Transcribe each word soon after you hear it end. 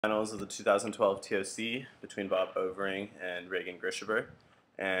Finals of the 2012 TOC between Bob Overing and Regan Grishaber,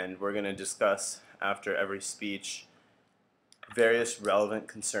 and we're going to discuss after every speech various relevant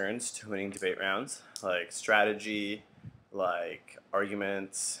concerns to winning debate rounds, like strategy, like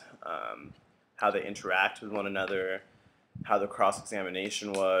arguments, how they interact with one another, how the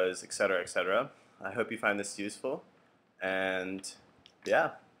cross-examination was, etc., etc. I hope you find this useful, and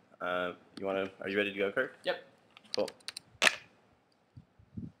yeah, are you ready to go, Kirk? Yep. Cool.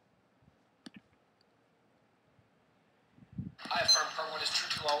 I affirm part 1 is true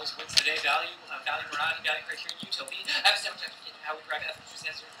to always wins the day. Value, morality, value criteria, utility. Epistemology, how we drive ethical truths,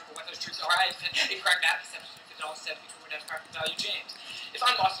 answer what those truths are. I defend a pragmatic conception that all said between what has practical value. James. If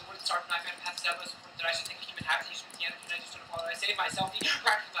I'm lost in what the start from I find a path established that I should think of human habitation with the end of the just follow that I save myself. The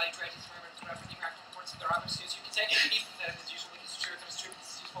practical value creates for everyone to refer the practical importance of their opposites. You can say even that is usually is true, if it's true,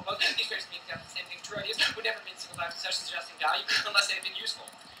 it's useful. Both these pairs mean the same thing. True ideas would never mean single life such suggesting value unless they have been useful.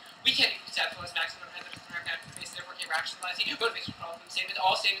 We can't be conceptual as maximum base, therefore can't rationalize the motivation problem statement.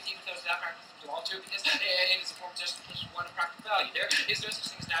 All statements, even those without practice, belong to because it is a form of justification one of practical value. There is no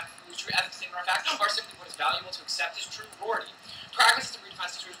such thing as naturally true. Ethics statement or facts are simply what is valuable to accept as true authority. Practice is to redefine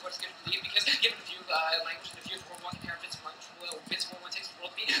the truth of what is good to believe because given the view, language and the view of the world, one compare invincible language will invincible one takes the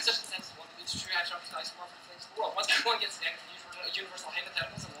world to be such a sense of one believes true actual more for the things of the world. Once one gets negative universal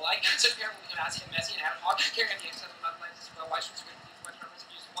hypotheticals and the like, such parent will become messy and ad hoc, carrying out the excess of lenses as well. Why should we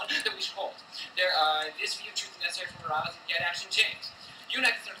that we should hold. This view of truth is necessary for morality to get action changed. You and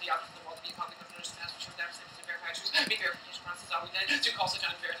I consider the option of the world to be a public of notice and ask for truth that is to verify truth. Make verification process are we then to call such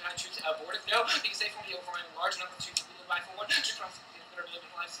unverified truths abortive? No, because they form the overwhelming large number of truths that we live by for one. Truth process that are living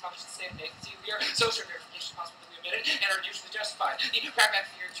lives is published in the state of vacancy. We are so sure verification is possible that we omit it and are usually justified. The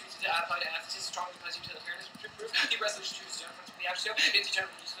pragmatic theory of truth is applied to ethics strongly because utilitarianism is proof. The resolution truth is general principle. The actual it's a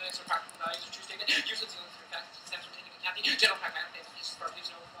general usefulness or practical values of true statement. Usually it's the only fact that stems from taking account the general pragmatic implications for our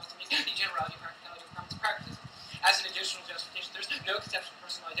views and the generality and practicality of common practices. As an additional justification, there's no conception of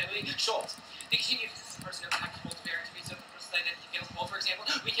personal identity. Schultz. The continued existence of person doesn't have to hold the bearing to be so the person's identity fails to hold. For example,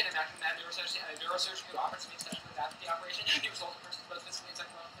 we can imagine that neurosurgeon who operates makes such a that the operation. The result of the person both physically and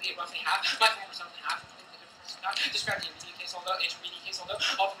psychologically roughly half. My former self and half of the different person not. Describe the intermediate case, although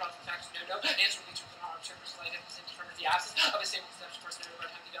all the relevant factors no. Answer the truth and armchair personal identity is determined the absence of a stable conception of person over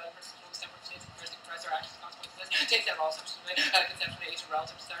time the value person fully separate states and comparison comprise their actions consequences. Take that all substantively conception of age and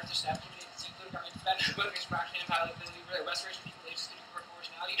relative status or status including arguments for that motivation for action and viability restoration of people ages to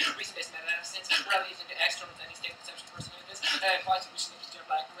proportionality reason-based meta-evidence relative to external to any state conception of personality applies to which the general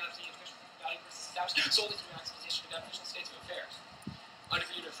black relative to value versus established solely through maximization of definitional states of affairs.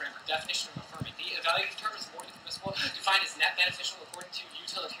 Unrefuted framework. Definition of affirming. The evaluative term is more than permissible, defined as net beneficial according to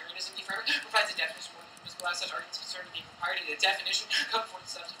utilitarianism. The framework provides a definition more than permissible as such arguments concerning being required. The definition comes before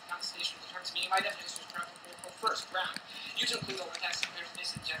the substantive consultation of the terms meaning by definition is preferable first. Ground. You to include all attacks compared to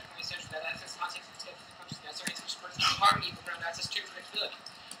this and general essential that ethics, context, and scope of the country's necessary to support harmony, equal ground access to predictability.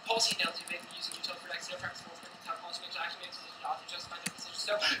 Policy nailed to make using utility for extra practice more frequent how policy makes action makes decision often justify their decisions.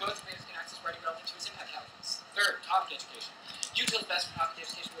 So both players can access writing relevant to his impact calculus. Third, topic education. Utility best for topic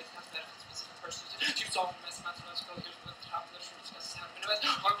education with comes benefits specific persons to solve the massive amounts of notes code with the top literature discusses how to minimize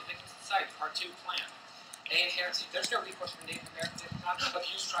harm to victims of society. Part 2, plan. A, inherency. There's no recourse for Native Americans if not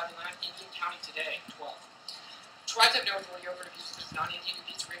abuse tribal land in Indian County today. 12. Tribes have no authority over abuse of non-Indian who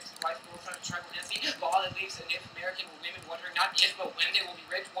beats, rapes, and wife in front of tribal entity. Law that leaves a Native American women wondering not if but when they will be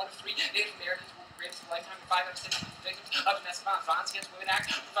raped. 1 of 3 Native Americans will be raped in a lifetime. 5 out of 6 victims of domestic violence against women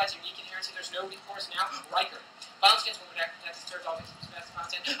act provides unique inherency. There's no recourse now. Riker. Violence against women act protects and serves all victims of domestic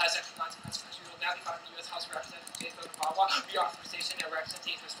violence and sexual violence and consequences. We will now be found in the U.S. House of Representatives State Vote of Iowa. Reauthorization and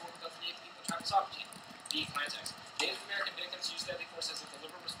representation of historical vote for Native people and tribal sovereignty. B. Context. Native American victims use deadly force as a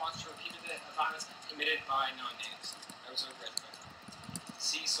deliberate response to repeated violence committed by non-natives. I was over it.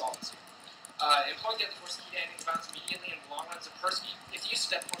 C. Solvency. Employing deadly force is key to ending violence immediately and in the long run is a persecution. If the use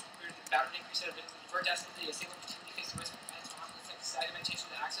of deadly force concluded that the battered increase had been deferred destiny, a single continually face the risk of defense on the society may change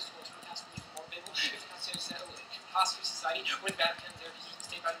the access to alternative paths to be more available if the constitutive society where the battered can there be the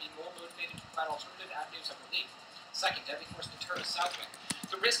state by being more motivated to provide alternative avenues of relief. Second, deadly force deters Southwick.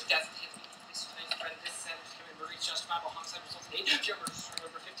 The risk of death can be increased by the disadvantage to commit murder is justifiable homicide results in 8 fewer murders for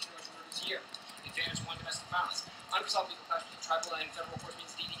over 15 murders a year. Advantage 1 domestic violence. Unresolved legal clash between tribal and federal courts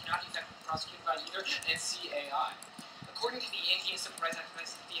means DD cannot be effectively prosecuted by either NCAI. According to the Indian Civil Rights Act,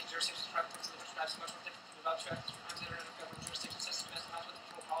 the jurisdictions of tribal courts and different tribes are much more difficult to develop tribes for crimes that are under federal jurisdictions such as domestic violence with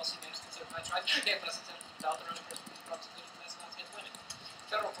control policy and managed considered by tribes. They have less incentive to develop their own enforcement programs including domestic violence against women.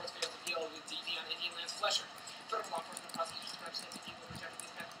 Federal courts fail to deal with DD on Indian lands flesher. Federal law enforcement prosecutors represent the people who reject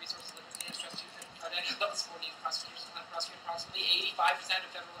these kinds of resources liberty and stress to level 4 need prosecutors can prosecute approximately 85% of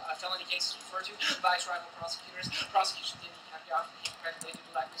federal felony cases referred to by tribal prosecutors. Prosecutions in the county often became correctly due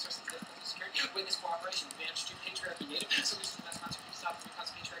to lack of sources of difficulty security, witness cooperation, advantage to patriarchy, native solutions to mass consequences, stop the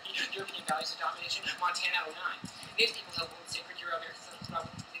recounts of patriarchy, European values of domination, Montana 09. Native peoples held women's sacred Euro-American subjects about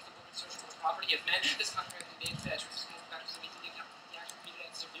women's belief that women's social property of men. This contrary to the native traditions of factors of making the account of the action treated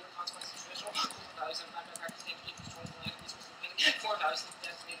as severe consequences of traditional cultural values and private practice native peoples controlling the land and resources of men. Foreign values and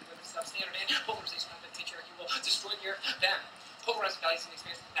designated women's substandard and polarization of the patriarchy will destroy the earth, them. Polarized values and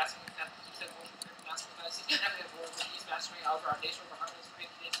experience of masculine and feminine keeps everyone from masculine values and having a war with these mastering over our nation, over harmonious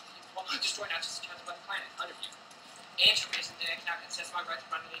creative nations will destroy not just each other but the planet. Underview. Anti-racism that cannot contest my right to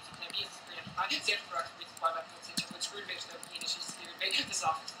run an plan B is preempted standard for reasons why my points enter with screwed based on the issues theory debate. This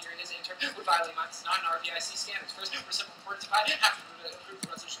office theory is enter would violate my non-RBIC standards. First, reciprocal importance if I have to approve the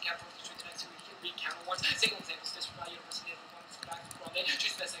resolution capital to the next week read counter warrants. Single examples disregard university and components of back from they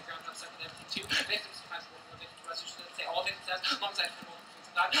choose best and ground up second everything two. Victims sometimes one more victim resolution say all victims has alongside criminal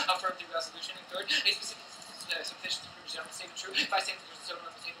not affirm the resolution. And third, a specific sufficient to prove general statement true. If I say that there's a zone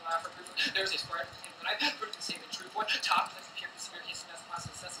on the table I offer proof, there's a square at the table that I prove the statement true. One top that's appeared in severe cases as class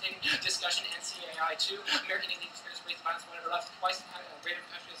necessitating discussion. NCAI 2, American Indian experience rates violence one over left twice rate of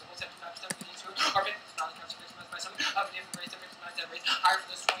country as a whole 75% of Indians who are victims of violent victimized by some of the different race that victimized that race higher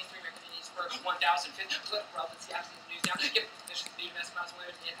for those 23 American Indians per 1,000. Fifth, political relevancy absent in the news now. Given the conditions of the U.S.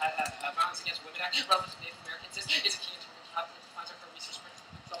 violence against women act relevant to Native Americans is a key in terms of how the defines our research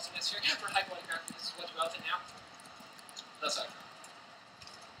principles. It's also necessary for high quality graphics. This is what's relevant now. That's right.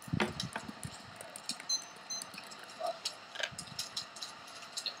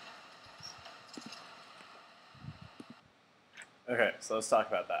 Okay, so let's talk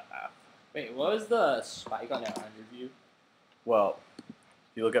about that app. Wait, what was the spike on that underview? Well,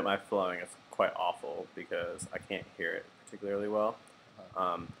 if you look at my flowing, it's quite awful because I can't hear it particularly well.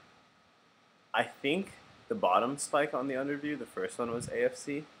 I think the bottom spike on the underview, the first one was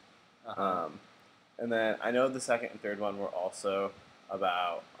AFC. And then I know the second and third one were also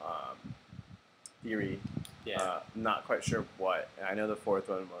about theory. Yeah. Not quite sure what. And I know the fourth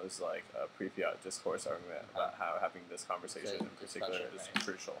one was like a pre-fiat discourse argument about how having this conversation in particular is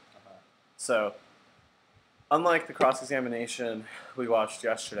crucial. So, unlike the cross-examination we watched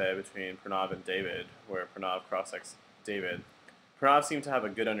yesterday between Pranav and David, where Pranav cross-examined David, Pranav seemed to have a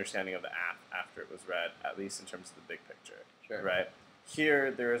good understanding of the app after it was read, at least in terms of the big picture. Sure. Right? Here,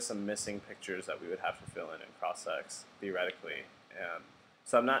 there are some missing pictures that we would have to fill in cross-ex, theoretically.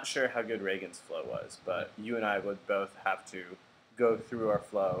 So I'm not sure how good Regan's flow was, but you and I would both have to go through our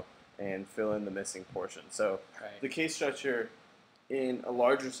flow and fill in the missing portion. So the case structure, in a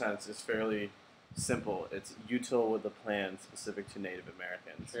larger sense, is fairly simple. It's util with a plan specific to Native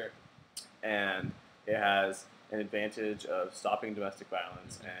Americans. Sure. And it has an advantage of stopping domestic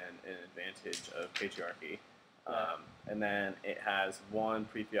violence and an advantage of patriarchy. And then it has one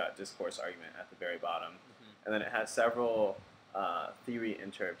pre-fiat discourse argument at the very bottom. And then it has several theory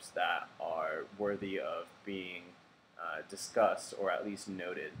interps that are worthy of being discussed or at least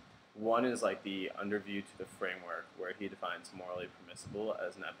noted. One is like the underview to the framework, where he defines morally permissible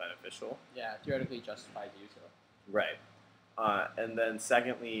as net beneficial. Yeah, theoretically justified util. Right. And then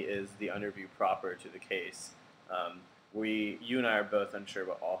secondly is the underview proper to the case. You and I are both unsure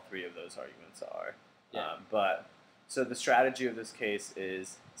what all three of those arguments are. Yeah. So the strategy of this case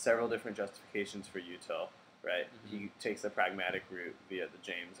is several different justifications for util. Right, he takes the pragmatic route via the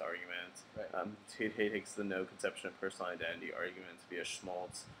James argument. He takes the no conception of personal identity arguments via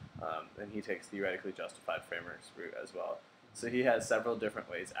Schmaltz, and he takes theoretically justified frameworks route as well. So he has several different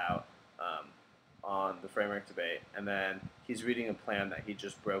ways out on the framework debate, and then he's reading a plan that he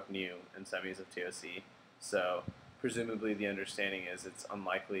just broke new in semis of TOC. So presumably the understanding is it's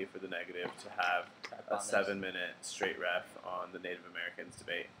unlikely for the negative to have a 7-minute straight ref on the Native Americans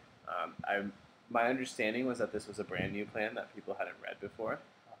debate. My understanding was that this was a brand new plan that people hadn't read before.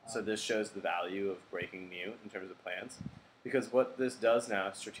 So this shows the value of breaking new in terms of plans. Because what this does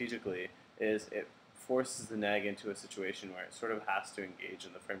now strategically is it forces the neg into a situation where it sort of has to engage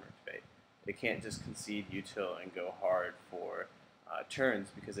in the framework debate. It can't just concede util and go hard for turns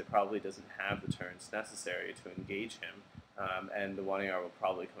because it probably doesn't have the turns necessary to engage him. And the 1AR will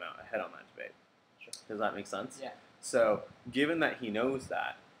probably come out ahead on that debate. Sure. Does that make sense? Yeah. So given that he knows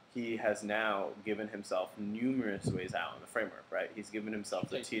that, he has now given himself numerous ways out in the framework, right? He's given himself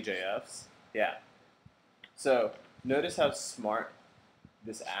the TJFs. Yeah. So notice how smart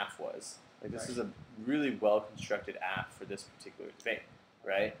this AF was. Like this is a really well-constructed AF for this particular debate,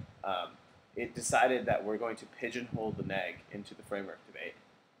 right? It decided that we're going to pigeonhole the neg into the framework debate,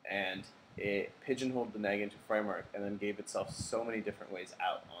 and it pigeonholed the neg into framework and then gave itself so many different ways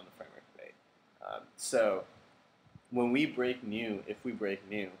out on the framework debate. So when we break new, if we break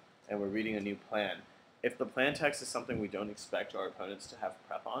new, and we're reading a new plan, if the plan text is something we don't expect our opponents to have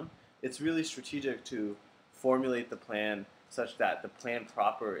prep on, it's really strategic to formulate the plan such that the plan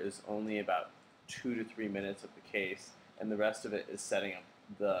proper is only about 2 to 3 minutes of the case, and the rest of it is setting up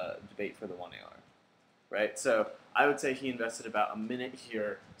the debate for the 1AR, right? So I would say he invested about a minute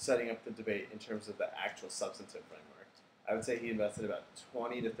here setting up the debate in terms of the actual substantive framework. I would say he invested about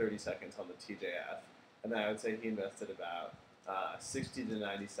 20 to 30 seconds on the TJF, and then I would say he invested about 60 to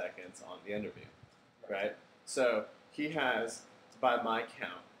 90 seconds on the interview, right? So he has, by my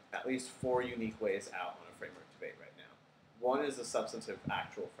count, at least 4 unique ways out on a framework debate right now. One is the substantive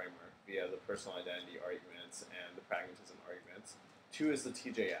actual framework via the personal identity arguments and the pragmatism arguments. 2 is the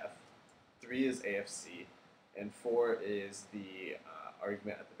TJF. 3 is AFC. And 4 is the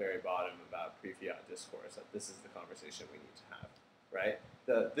argument at the very bottom about pre-fiat discourse, that this is the conversation we need to have, right?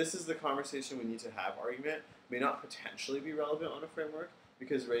 The this is the conversation we need to have argument may not potentially be relevant on a framework,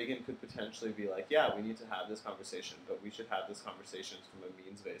 because Regan could potentially be like, yeah, we need to have this conversation, but we should have this conversation from a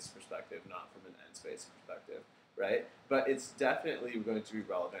means-based perspective, not from an ends-based perspective, right? But it's definitely going to be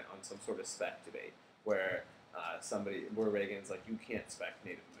relevant on some sort of spec debate where where Reagan's like, you can't spec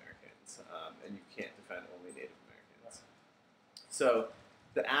Native Americans, and you can't defend only Native Americans. So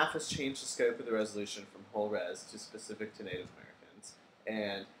the AF has changed the scope of the resolution from whole res to specific to Native Americans,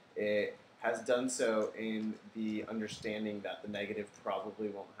 and it has done so in the understanding that the negative probably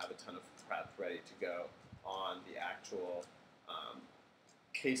won't have a ton of prep ready to go on the actual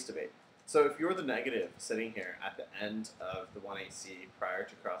case debate. So if you're the negative sitting here at the end of the 1AC prior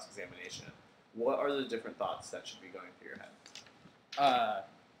to cross-examination, what are the different thoughts that should be going through your head?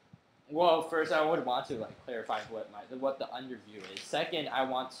 Well, first I would want to clarify what the underview is. Second, I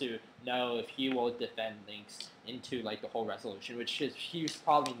want to know if he will defend links into the whole resolution, which he's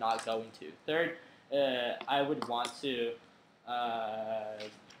probably not going to. Third, I would want to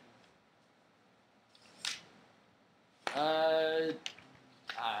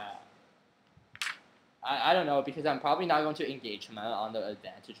I don't know, because I'm probably not going to engage him on the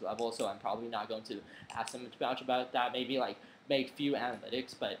advantage level, so I'm probably not going to ask him too much about that. Maybe make few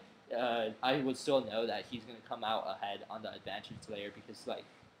analytics, but I would still know that he's going to come out ahead on the advantage layer because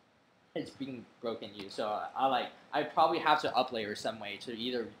it's being broken used. So I probably have to up layer some way to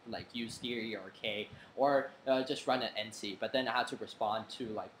either use theory or K or just run an NC. But then I have to respond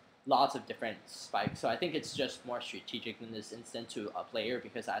to lots of different spikes. So I think it's just more strategic in this instance to up layer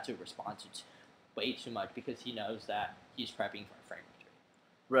because I have to respond to way too much because he knows that he's prepping for a framework trade.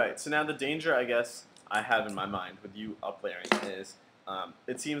 Right. So now the danger I guess I have in my mind with you up layering is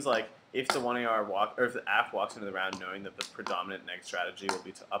it seems like if the 1AR if the AF walks into the round knowing that the predominant neg strategy will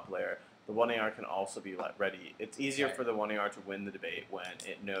be to up layer, the 1AR can also be ready. It's easier for the 1AR to win the debate when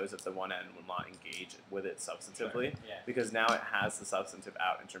it knows that the 1N will not engage with it substantively, because now it has the substantive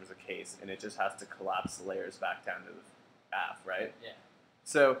out in terms of case, and it just has to collapse the layers back down to the AF, right? Yeah.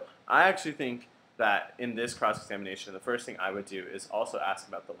 So I actually think that in this cross-examination, the first thing I would do is also ask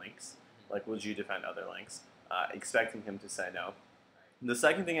about the links. Like, would you defend other links? Expecting him to say no. The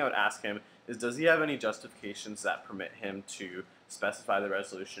second thing I would ask him is, does he have any justifications that permit him to specify the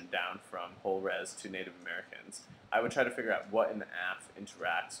resolution down from whole res to Native Americans? I would try to figure out what in the AF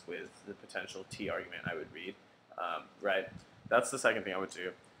interacts with the potential T argument I would read, right? That's the second thing I would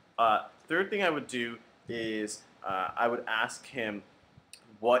do. Third thing I would do is I would ask him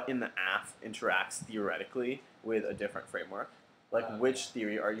what in the AF interacts theoretically with a different framework. Which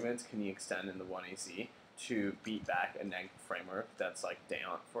theory arguments can he extend in the 1AC to beat back a neg framework that's like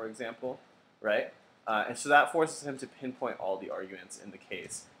Deont, for example, right? And so that forces him to pinpoint all the arguments in the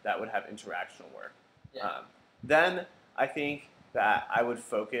case that would have interactional work. Yeah. Then I think that I would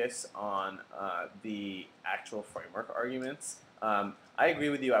focus on the actual framework arguments. I agree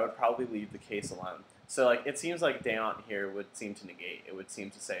with you. I would probably leave the case alone. So it seems like Deont here would seem to negate. It would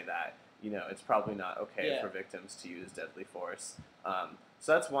seem to say that it's probably not okay for victims to use deadly force.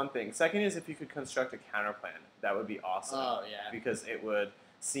 So that's one thing. Second is if you could construct a counter plan, that would be awesome. Oh, yeah. Because it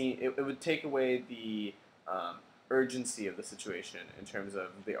would take away the urgency of the situation in terms of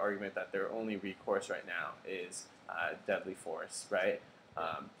the argument that their only recourse right now is deadly force, right?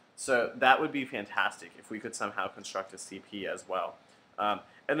 So that would be fantastic if we could somehow construct a CP as well.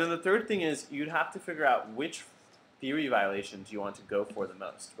 And then the third thing is you'd have to figure out which theory violations you want to go for the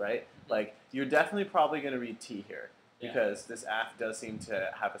most, right? You're definitely probably going to read T here, because this AF does seem to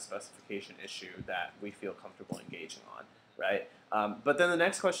have a specification issue that we feel comfortable engaging on, right? But then the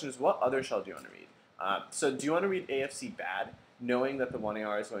next question is, what other shell do you want to read? So do you want to read AFC bad, knowing that the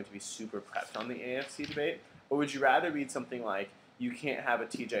 1AR is going to be super prepped on the AFC debate? Or would you rather read something like, you can't have a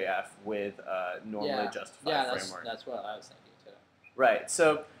TJF with a normally justified framework? That's what I was thinking too. Right.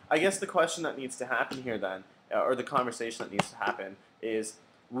 So I guess the question that needs to happen here then, or the conversation that needs to happen, is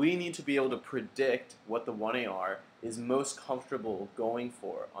we need to be able to predict what the 1AR is most comfortable going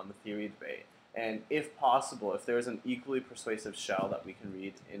for on the theory debate. And if possible, if there's an equally persuasive shell that we can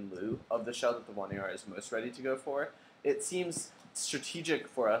read in lieu of the shell that the 1AR is most ready to go for, it seems strategic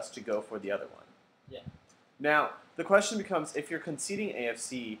for us to go for the other one. Yeah. Now, the question becomes, if you're conceding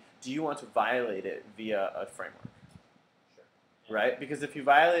AFC, do you want to violate it via a framework? Sure. Yeah. Right? Because if you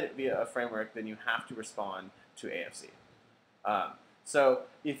violate it via a framework, then you have to respond to AFC. So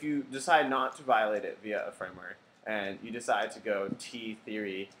if you decide not to violate it via a framework, and you decide to go T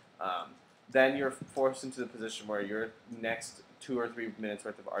theory, then you're forced into the position where your next 2 or 3 minutes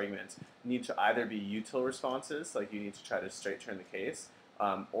worth of arguments need to either be util responses, like you need to try to straight turn the case,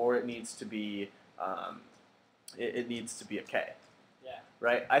 or it needs to be it needs to be a K. Yeah.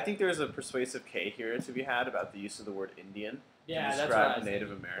 Right? I think there's a persuasive K here to be had about the use of the word Indian to That's describe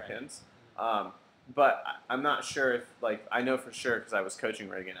Native Americans. Right. But I'm not sure if, like, I know for sure because I was coaching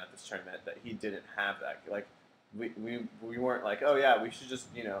Regan at this tournament that he didn't have that. Like, we weren't like, oh yeah, we should just,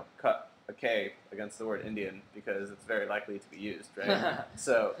 you know, cut a K against the word Indian because it's very likely to be used, right?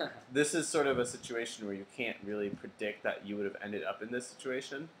 So this is sort of a situation where you can't really predict that you would have ended up in this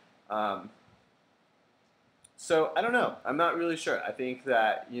situation. So I don't know. I'm not really sure. I think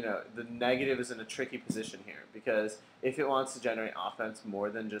that, you know, the negative is in a tricky position here because if it wants to generate offense more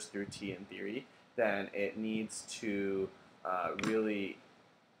than just through T in theory, then it needs to really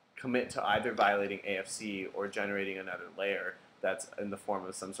commit to either violating AFC or generating another layer that's in the form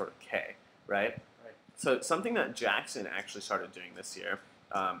of some sort of K, right? So something that Jackson actually started doing this year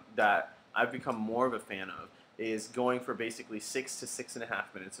that I've become more of a fan of is going for basically 6 to 6.5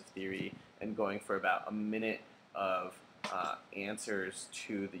 minutes of theory and going for about a minute of answers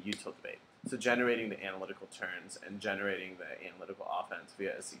to the util debate. So generating the analytical turns and generating the analytical offense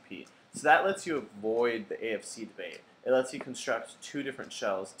via SCP. So that lets you avoid the AFC debate. It lets you construct 2 different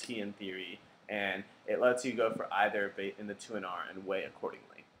shells, T in theory, and it lets you go for either in the 2 and R and weigh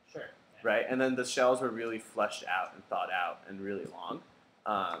accordingly. Sure. Right? And then the shells were really fleshed out and thought out and really long.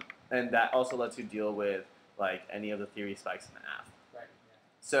 And that also lets you deal with like any of the theory spikes in the app. Right. Yeah.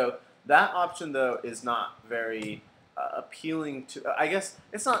 So that option, though, is not very appealing to. I guess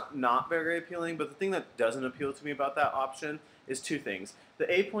it's not very appealing, but the thing that doesn't appeal to me about that option is 2 things.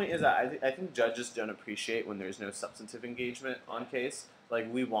 The A point is that I think judges don't appreciate when there's no substantive engagement on case.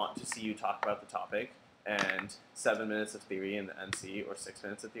 Like, we want to see you talk about the topic, and 7 minutes of theory in the NC or 6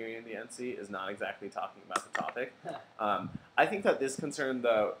 minutes of theory in the NC is not exactly talking about the topic. I think that this concern,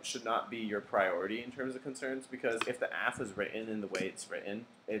 though, should not be your priority in terms of concerns, because if the AF is written in the way it's written,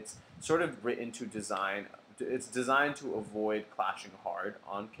 it's sort of written to design. It's designed to avoid clashing hard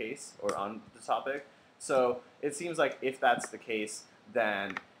on case or on the topic. So it seems like if that's the case,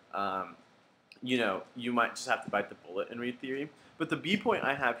 then you know, you might just have to bite the bullet and read theory. But the B point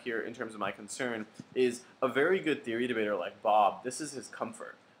I have here in terms of my concern is a very good theory debater like Bob, this is his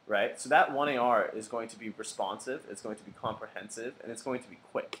comfort, right? So that 1AR is going to be responsive, it's going to be comprehensive, and it's going to be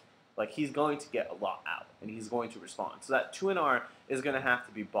quick. Like, he's going to get a lot out, and he's going to respond. So that 2NR is going to have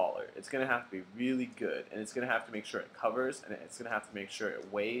to be baller. It's going to have to be really good, and it's going to have to make sure it covers, and it's going to have to make sure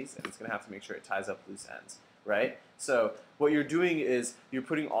it weighs, and it's going to have to make sure it ties up loose ends, right? So what you're doing is you're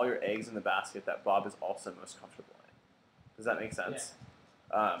putting all your eggs in the basket that Bob is also most comfortable in. Does that make sense?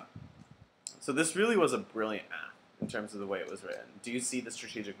 Yeah. So this really was a brilliant app in terms of the way it was written. Do you see the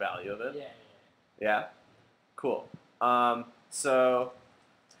strategic value of it? Yeah. Yeah? Cool. So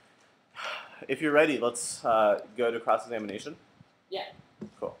if you're ready, let's go to cross-examination. Yeah.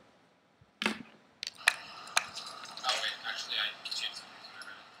 Cool. Oh, wait, actually, I can change something whenever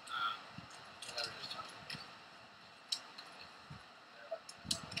it is time.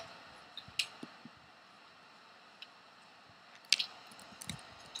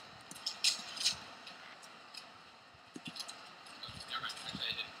 Never mind, actually,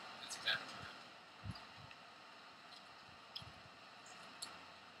 I didn't. That's exactly what happened.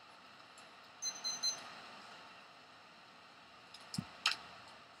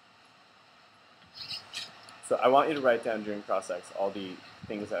 So I want you to write down during cross-ex all the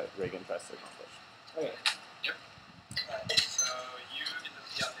things that Regan tries to accomplish. Okay. Yep. So you did the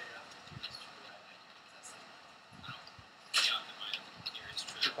fiat data. Fiat in my ear is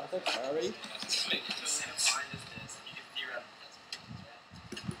true. Context already? Wait, so define is this, and you can theoretical.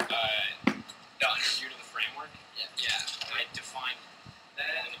 The underview to the framework? Yeah. I defined.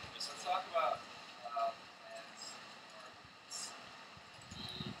 Then let's talk about plans.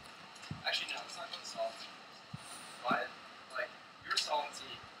 Actually, no, let's talk about the solvency. But like your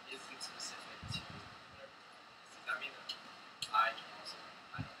solvency isn't specific to whatever. Does that mean that I can also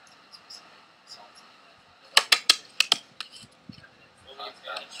I don't have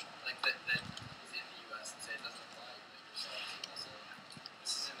like that is in the U.S. and say it doesn't apply to yourself also?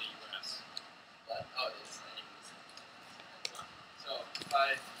 This is in the U.S. But it is. So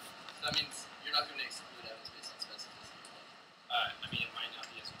that means you're not going to exclude evidence based on specificity. I mean, it might not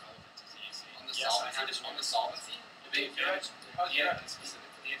be as relevant as the AC. On the solvency. The advantage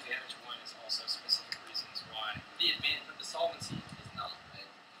one is also specific reasons why. The advantage, but the solvency is not, right?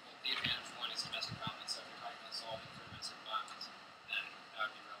 Well, the advantage one is domestic violence. So if you're talking about solving for domestic violence, then that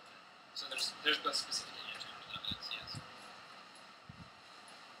would be relevant. So there's both specific and general evidence. Yes.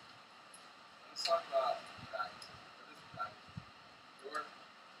 Let's talk about fact. What is fact?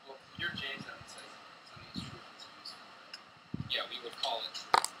 Your James evidence says something is true and it's useful, right? Yeah, we would call it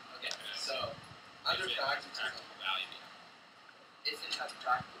true. Okay, so under fact, it's practical value. If it has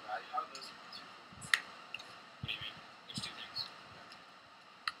practical value, how are those two things? What do you mean? There's two things.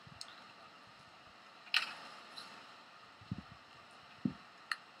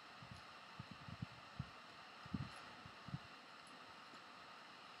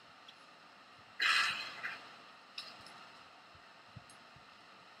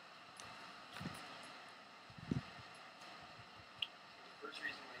 The first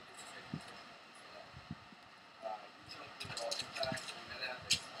reason why you get to pick this is that you tell people about impact and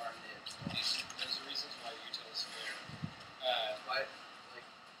meta-ethics are nibs. Those are reasons why util is fair. Why?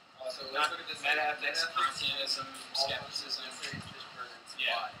 So let's Not look at this. meta-ethics, Kantianism, skepticism.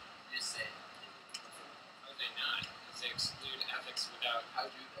 Yeah. Why? You just say. Are they not? Because they exclude ethics without. How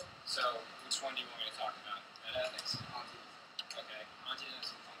do they? So, which one do you want me to talk about? Meta-ethics. Kantianism. Okay.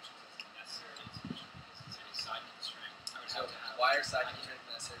 Kantianism functions as a necessary insufficient because it's a side constraint. I would So have to have. why are side constraints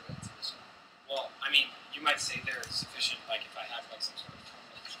necessary but insufficient? Well, I mean, you might say they're sufficient, like if I have like some sort of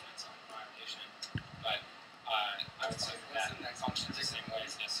terminal defense on a violation, but I would say that functions the same way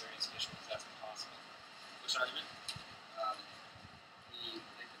as necessary and sufficient because that's impossible. Which argument? The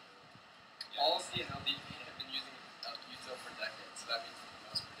predictability. Policy and LDP have been using util for decades, so that means it's the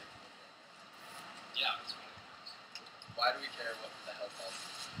most predictable thing. Yeah, that's one of the ones. Why do we care what the hell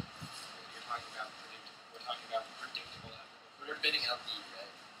policy is? You're talking about predictable. We're talking about predictable ethical. We're debating LD,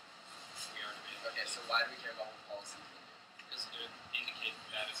 right? We are debating. Okay, so why do we care about what policy is going to do? Because it indicates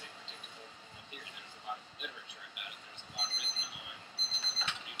that as a predictable form of theory. There's a lot of literature about it. There's a lot written on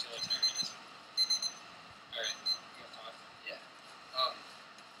utilitarianism. Alright, you have five? Yeah.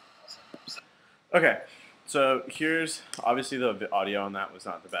 Also, Okay, so here's obviously the audio on that was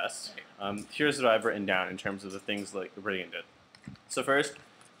not the best. Here's what I've written down in terms of the things like Regan did. So first,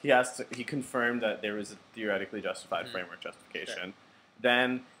 he confirmed that there was a theoretically justified framework justification. Sure.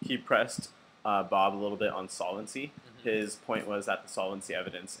 Then he pressed Bob a little bit on solvency. His point was that the solvency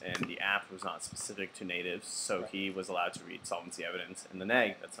evidence in the app was not specific to natives, so he was allowed to read solvency evidence in the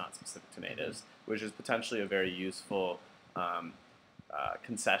neg that's not specific to natives, which is potentially a very useful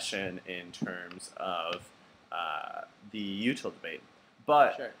concession in terms of the util debate.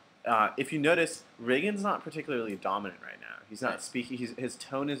 But if you notice, Regan's not particularly dominant right now. He's not speaking. His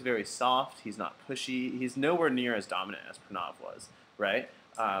tone is very soft. He's not pushy. He's nowhere near as dominant as Pranav was, right?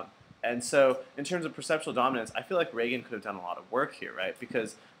 And so in terms of perceptual dominance, I feel like Regan could have done a lot of work here, right?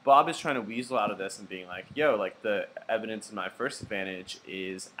 Because Bob is trying to weasel out of this and being like, yo, like the evidence in my first advantage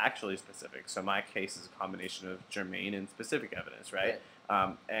is actually specific. So my case is a combination of germane and specific evidence, right?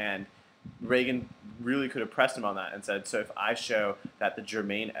 And Regan really could have pressed him on that and said, so if I show that the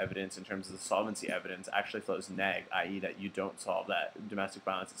germane evidence in terms of the solvency evidence actually flows neg, i.e. that you don't solve that domestic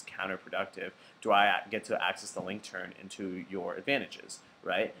violence is counterproductive, do I get to access the link turn into your advantages,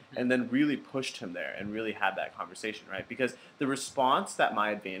 right? And then really pushed him there and really had that conversation, right? Because the response that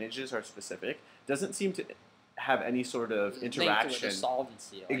my advantages are specific doesn't seem to have any sort of interaction. With the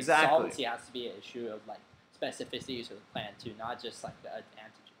solvency. Like, exactly. Solvency has to be an issue of like specificities of the plan too, not just like the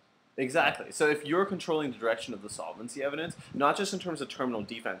advantages. Exactly. So if you're controlling the direction of the solvency evidence, not just in terms of terminal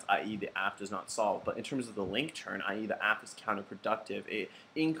defense, i.e. the app does not solve, but in terms of the link turn, i.e. the app is counterproductive, it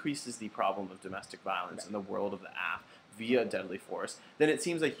increases the problem of domestic violence in the world of the app via deadly force, then it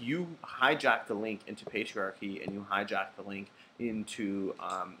seems like you hijack the link into patriarchy and you hijack the link into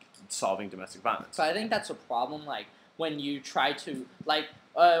solving domestic violence. So I think that's a problem, like, when you try to, like,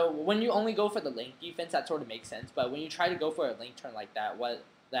 when you only go for the link defense, that sort of makes sense, but when you try to go for a link turn like that,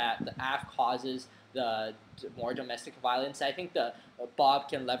 that the app causes the more domestic violence, I think Bob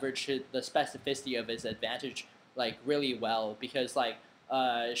can leverage the specificity of his advantage, like, really well, because, like,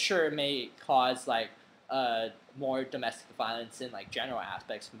 sure, it may cause, like, more domestic violence in, like, general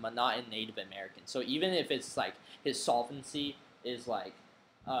aspects, but not in Native Americans. So even if it's, like, his solvency is, like,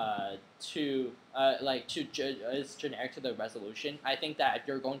 is generic to the resolution, I think that if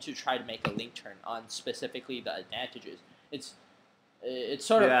you're going to try to make a link turn on specifically the advantages, it's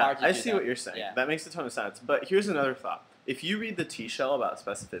sort of hard to I do see that. what you're saying. Yeah. That makes a ton of sense. But here's another thought. If you read the T-shell about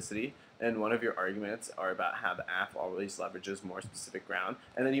specificity, and one of your arguments are about how the AF always leverages more specific ground,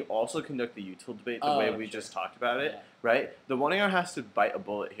 and then you also conduct the util debate the way we just talked about it, right? The 1AR has to bite a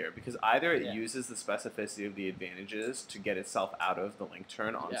bullet here because either it uses the specificity of the advantages to get itself out of the link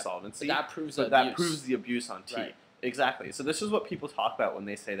turn on solvency, but that proves the abuse on T. Right. Exactly. So this is what people talk about when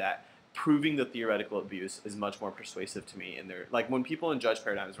they say that proving the theoretical abuse is much more persuasive to me. And they're like, when people in judge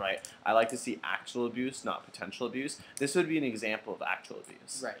paradigms write, I like to see actual abuse, not potential abuse. This would be an example of actual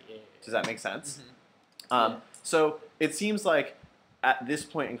abuse. Right. Does that make sense? Mm-hmm. So it seems like at this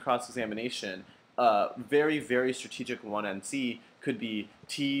point in cross-examination, very, very strategic 1NC could be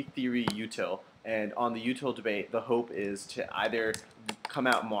T theory util. And on the util debate, the hope is to either come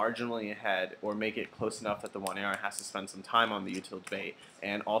out marginally ahead or make it close enough that the 1AR has to spend some time on the util debate,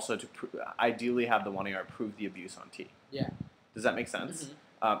 and also to ideally have the 1AR prove the abuse on T. Yeah. Does that make sense?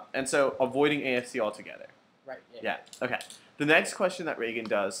 And so avoiding AFC altogether. Right. Yeah. Okay. The next question that Regan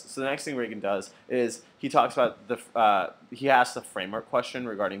does, so the next thing Regan does is he talks about he asks the framework question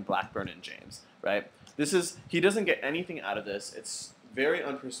regarding Blackburn and James, right? He doesn't get anything out of this. It's very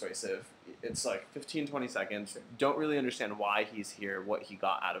unpersuasive. It's like 15, 20 seconds. Don't really understand why he's here, what he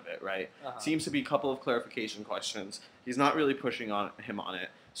got out of it, right? Seems to be a couple of clarification questions. He's not really pushing him on it.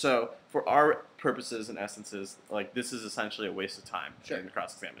 So for our purposes and essences, like this is essentially a waste of time in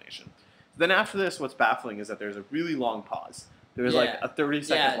cross-examination. Then after this, what's baffling is that there's a really long pause. There's like a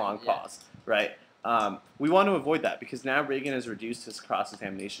 30-second long pause, right? We want to avoid that because now Regan has reduced his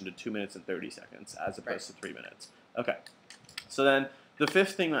cross-examination to 2 minutes and 30 seconds as opposed to 3 minutes. Okay. So then the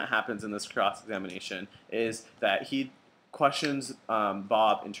fifth thing that happens in this cross-examination is that he questions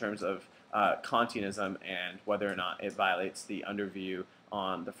Bob in terms of Kantianism and whether or not it violates the underview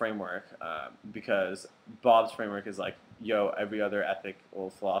on the framework, because Bob's framework is like, yo, every other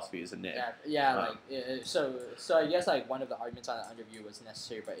ethical philosophy is a nit. So I guess like one of the arguments on the underview was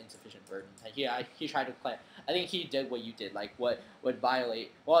necessary but insufficient burden. Like he tried to play. I think he did what you did. Like what would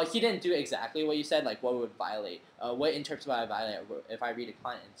violate? Well, he didn't do exactly what you said. Like what would violate? What interps would I violate if I read a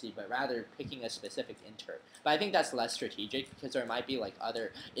Kant and see? But rather picking a specific interp. But I think that's less strategic because there might be like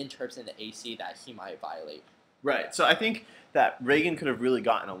other interps in the AC that he might violate. Right. So I think that Regan could have really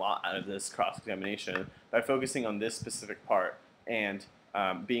gotten a lot out of this cross-examination by focusing on this specific part and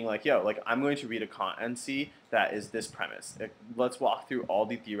being like, yo, like I'm going to read a Kant NC that is this premise. Let's walk through all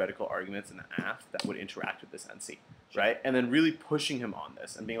the theoretical arguments in the AF that would interact with this NC, right? And then really pushing him on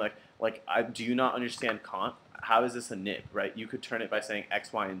this and being like, do you not understand Kant? How is this a nib, right? You could turn it by saying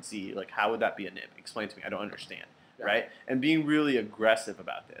X, Y, and Z. Like, how would that be a nib? Explain to me. I don't understand. Right? And being really aggressive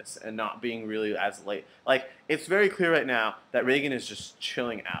about this and not being really as late. Like, it's very clear right now that Regan is just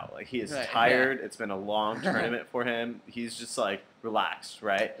chilling out. Like, he is tired. It's been a long tournament for him. He's just, like, relaxed,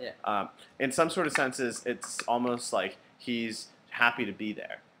 right? In some sort of senses, it's almost like he's happy to be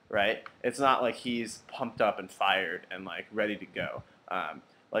there, right? It's not like he's pumped up and fired and, like, ready to go.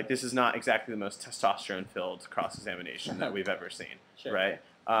 Like, this is not exactly the most testosterone-filled cross-examination that we've ever seen, right?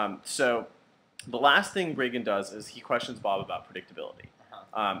 So the last thing Regan does is he questions Bob about predictability.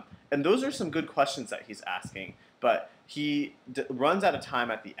 And those are some good questions that he's asking, but he runs out of time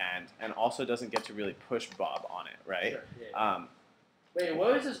at the end and also doesn't get to really push Bob on it, right? Wait,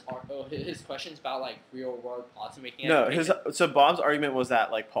 what was his questions about, like, real-world policymaking? No, so Bob's argument was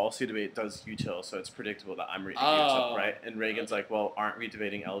that, like, policy debate does util, so it's predictable that I'm reading util, right? And Regan's like, well, aren't we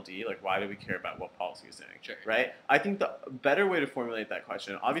debating LD? Like, why do we care about what policy is doing, right? I think the better way to formulate that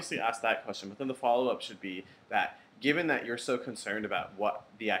question, obviously ask that question, but then the follow-up should be that, given that you're so concerned about what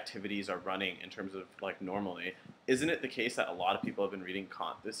the activities are running in terms of, like, normally, isn't it the case that a lot of people have been reading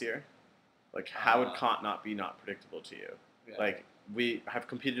Kant this year? Like, how would Kant not be not predictable to you? Like, we have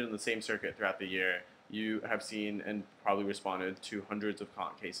competed in the same circuit throughout the year. You have seen and probably responded to hundreds of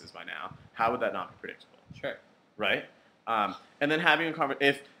Kant cases by now. How would that not be predictable? Right? And then having a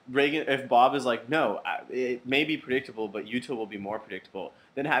conversation, if Bob is like, no, it may be predictable, but util will be more predictable,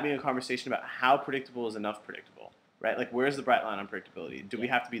 then having a conversation about how predictable is enough predictable, right? Like, where's the bright line on predictability? Do we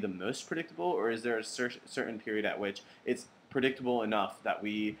have to be the most predictable, or is there a certain period at which it's predictable enough that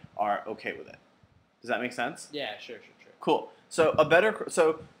we are okay with it? Does that make sense? Yeah, sure. Cool. So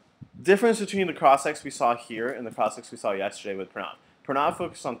difference between the cross-ex we saw here and the cross-ex we saw yesterday with Pranav. Pranav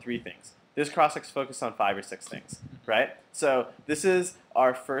focused on 3 things. This cross-ex focused on 5 or 6 things, right? So this is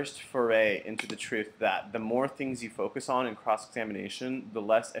our first foray into the truth that the more things you focus on in cross-examination, the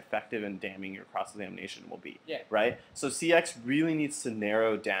less effective and damning your cross-examination will be, right? So CX really needs to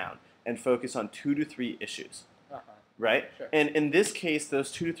narrow down and focus on 2 to 3 issues, right? And in this case,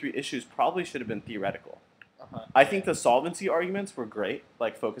 those 2 to 3 issues probably should have been theoretical. I think the solvency arguments were great,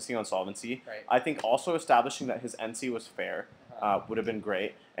 like focusing on solvency. Right. I think also establishing that his NC was fair would have been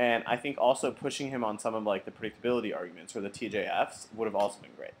great, and I think also pushing him on some of like the predictability arguments or the TJFs would have also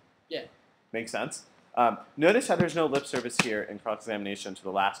been great. Yeah. Makes sense. Notice how there's no lip service here in cross-examination to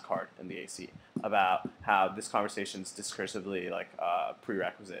the last card in the AC about how this conversation is discursively like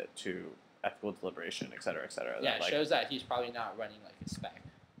prerequisite to ethical deliberation, et cetera, et cetera. Yeah, it like, shows that he's probably not running like a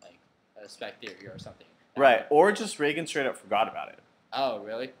spec theory or something. right, or just Regan straight up forgot about it. Oh,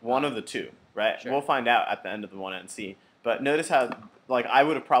 really? One of the two, right? Sure. We'll find out at the end of the 1NC. But notice how, like, I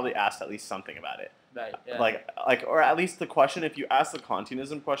would have probably asked at least something about it. Right. Yeah. Like, or at least the question, if you ask the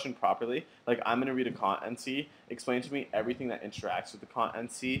Kantianism question properly, like, I'm going to read a Kant NC, explain to me everything that interacts with the Kant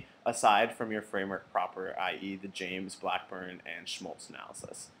NC, aside from your framework proper, i.e. the James, Blackburn, and Schmaltz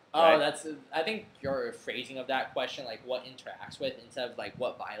analysis. Oh, right? I think your phrasing of that question, like what interacts with instead of like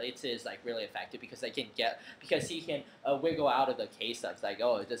what violates it, is like really effective because he can wiggle out of the case of like,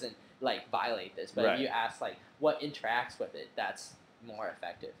 oh, it doesn't like violate this, but Right. if you ask like what interacts with it, that's more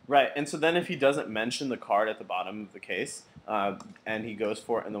effective. Right, and so then if he doesn't mention the card at the bottom of the case, and he goes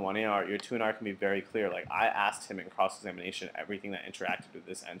for it in the 1AR, your 2NR can be very clear. Like, I asked him in cross-examination everything that interacted with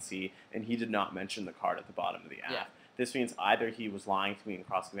this NC, and he did not mention the card at the bottom of the app. Yeah. This means either he was lying to me in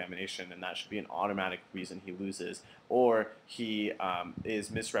cross-examination, and that should be an automatic reason he loses, or he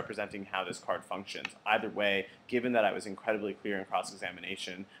is misrepresenting how this card functions. Either way, given that I was incredibly clear in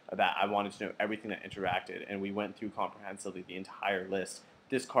cross-examination that I wanted to know everything that interacted, and we went through comprehensively the entire list,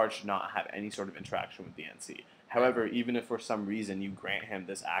 this card should not have any sort of interaction with the NC. However, even if for some reason you grant him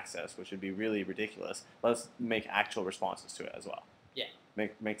this access, which would be really ridiculous, let's make actual responses to it as well. Yeah.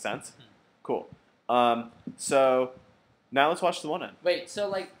 Make sense? Mm-hmm. Cool. So now let's watch the one end. Wait, so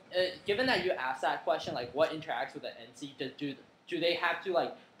like, given that you asked that question, like what interacts with the NC, do they have to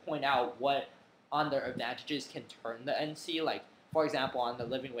like point out what on their advantages can turn the NC? Like, for example, on the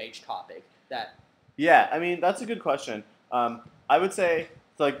living wage topic, that. Yeah, I mean that's a good question. I would say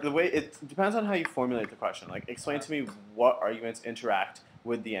like the way it depends on how you formulate the question. Like, explain to me what arguments interact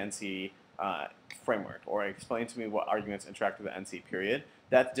with the NC framework, or explain to me what arguments interact with the NC period.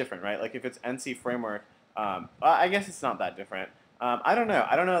 That's different, right? Like if it's NC framework, I guess it's not that different. I don't know.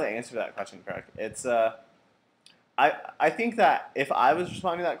 I don't know the answer to that question, Craig. It's I think that if I was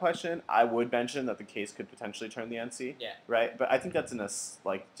responding to that question, I would mention that the case could potentially turn the NC. Yeah. Right. But I think that's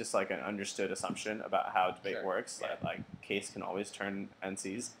just like an understood assumption about how debate Sure. works. Yeah. That like case can always turn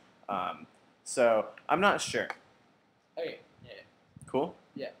NCs. So I'm not sure. Okay. Yeah. Cool.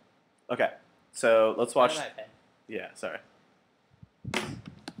 Yeah. Okay. So let's watch. Where's my pen? Yeah. Sorry. So,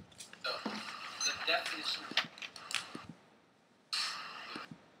 the definition.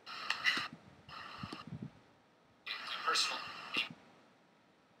 Personal.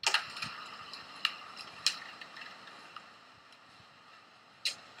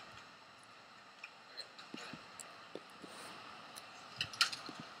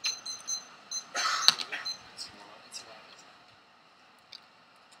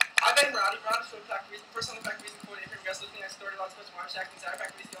 I've been rowdy for the fact reason. First on the fact reason for the different guest looking at story lots of March acting side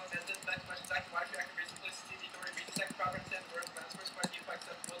fact reason on the fact questions acting why reacting reason place to see the authority reason second proper intent word of man's first part the fact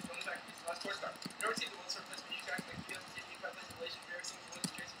that the one fact reason last course card. You don't see the one surface when you track like field to see the fact relation very single one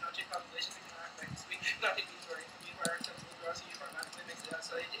trace not check population we can act like this week not taking the authority from you are acceptable to us you automatically makes it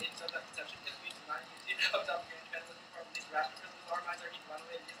outside in some that conception because we do not use it up top here depends on the properties rational principles our minds are equal one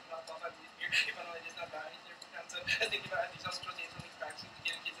way it is not qualified with here if one way it is not bad either so I think about these also proteins from these practices to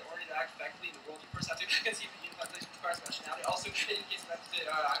get kids in order to act effectively in the world you first have to conceive the human population requires rationality also in case that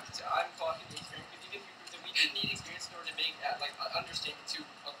I'm talking the experience because even if you prove that we need experience in order to make understanding to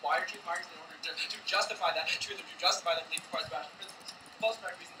acquire truth markers in order to justify that truth or to justify that belief requires rational principles. False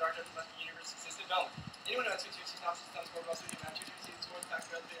fact reasons are judged must be universal system development. Anyone who has two synopsis comes forward also you have two students towards facts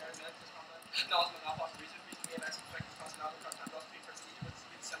rather than as an knowledge of not possible reason we have access to facts constant knowledge of time lost being first each with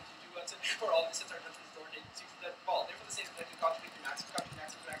 17 for all of this are judgments authoritative that fall. Therefore the same effect can contradict the maximum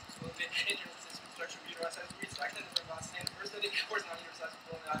will be internal system structure of uterus as we expect and the robot stand first of course not universal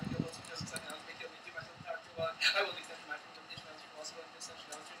will not be able to just second out make it do myself power to I will extend my implementation of also in this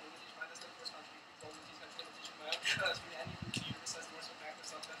section of limitation my this of course contradict the goal of these implementation my as we any root to universe as more so back or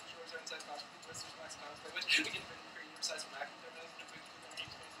self beneficial or inside possible versus max times by which we can bring for universe as back and there is the big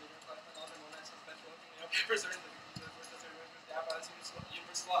experience later class and all the moments of beneficial preserve the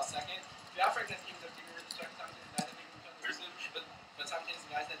universe law. Second, the African teams are figuring to check something that they can become reason, but sometimes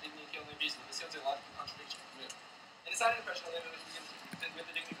guys that didn't kill the reason. This shows a logical contradiction from it. And the side impression of living with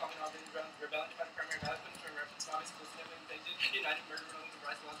the dignity common of rebellion defending primary value put into a reference to obvious close never invented, united murder running the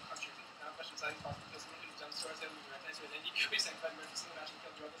rise of logical contradiction. Now question side possible because someone who jumps towards them with recognize with any we sanctified murder from the national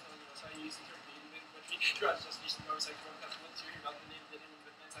killed drugs and the Messiah used to turn being in which we drugs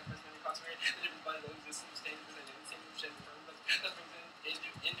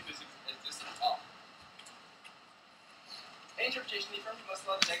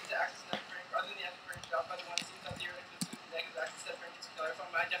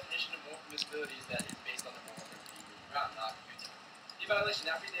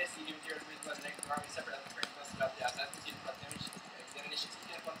AC given here with the negative army separate at the frame plus about the outside to plus damage. Examination CP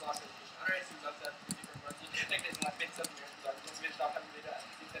and plus loss education. Alright, so that's that different runs. Negative and last base of the mirrors are considered stop having data as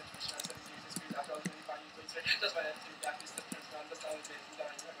the extension of 7 series history after all the fine use rates. Just by that to back this step turns around the style of base and down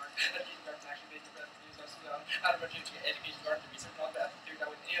in the mark. Education guards actually base the present use also down. How to much education guard to research on that theory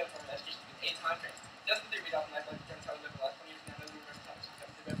that with any other form of education within 8 time frames. That's the theory we often like to turn how we live the last 20 years now. We remember times we come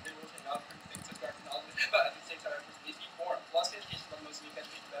to the they will turn out for things that guard knowledge. But at the same time, it needs to be formed. Philosophy education is one of the most unique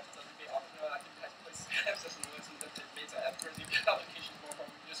education methods of debate. Often know active types of places. Emphasis on the lessons of debates at advertising. Application is more from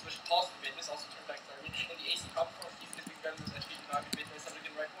just wish policy debate. This also turns back to in the AC problem form. These can be better than education not debate by subject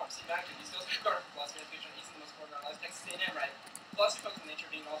in the right form. See, imagine these skills guard for philosophy education are easy the most important analyzed Texas A&M, right? Philosophy comes in the nature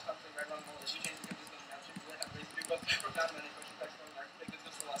of being all constantly right wrong moral issue change because this doesn't have to really have ways to do both profound and question text from our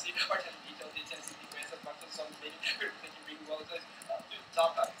business philosophy, our attention detail, the tendency to ways of functions, solving debating, critical thinking, reading well,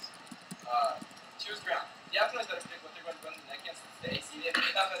 top topics. Choose ground. The afternoons that are predict what they're going to run the neck against the AC. The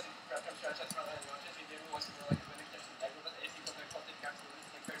advertising prep comes to front line launches. We give voice more like a winning connection to but the AC comes like called the capsules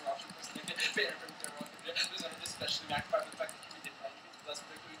and favorite option for selected. Favorite from their own. Those are especially magnified with the fact that you can define less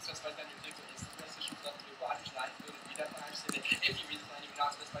predictably specified than your vehicle is. The transition without the vehicle average 9 to read that line. Say that if you read the line, you will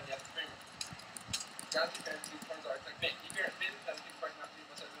not specify the after framework. Ground compared to forms are like make. If you're in phase, that's big part not to be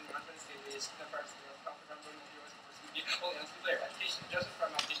most of the non state ways. The parts of the confident running of yours versus the only answer player. Education, adjustment for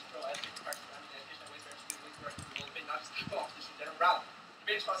application control, education practice, education ways to actually link directly to the debate, not just competition, general round.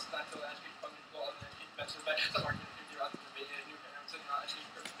 Debate is possible not to education public goal and education mentioned by some argument to be around the debate and new paradigms and not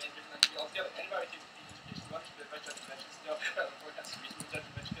education purpose and different than altogether. Anybody who teaches education one should be by judgment mentions no forecast reasonable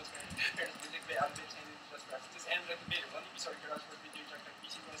judgment mention feels fairness music debate out of debate and just references and the debate. One you sorry your for video check like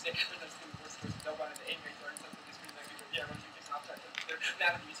BC want to say there's no student course for no one in the aim rate or something this really like yeah one you can object their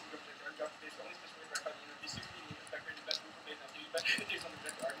map of using group or job based only specifically verified the interview super meaning effect rate best move debate not but if there's some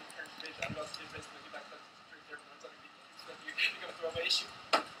objective argument terms debate I'm about to say basically back to their notes on the so you become a throwaway issue.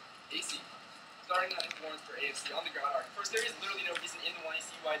 AC. Starting on warrants for AFC on the ground arc. First, there is literally no reason in the 1AC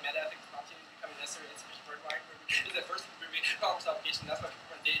why meta ethics continues becoming necessary and insufficient for acquiring is that first improving commerce obligation. That's why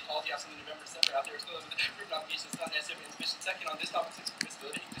people run data quality apps in the November, December out there. Still have the proven obligation is not necessarily insufficient. Second, on this topic, since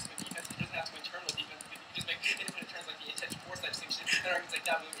permissibility, you can just make defense. It doesn't have to internal defense because you can just make independent terms like the intention force distinction and arguments like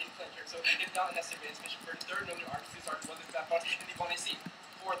that with independent terms. So it's not necessarily insufficient. For third, no new arguments. These arguments wasn't that fun in the 1AC.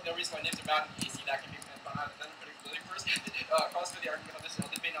 Fourth, no reason why nibs are bad in the AC. That can be explained by then predictability. First, cross for the argument of this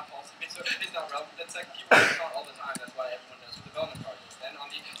debate, not policy debate, so it's not relevant. Then second, people work on all the time. That's why everyone knows what development project is. Then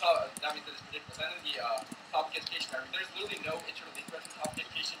on the that means that it's predictable. Then in the topic education argument, there's literally no interlink between topic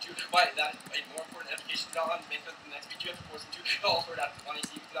education to why that is a more important education not on make the next speech. You have to force them to all sort out on AC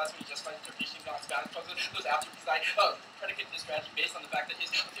because that's when you justify the interpretation not bad because those after because I predicate this strategy based on the fact that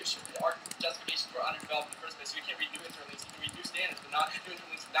his argument justifications were underdeveloped in the first place. So you can't read new interlinks, you can read new standards, but not new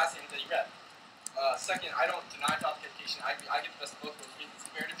interlinks from that standard that you read. Second, I don't deny topic education. I get the best of both worlds. It's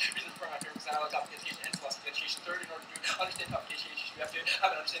comparative reasons for my favorite because I love topic education and philosophy education. Third, in order to understand topic education, you have to have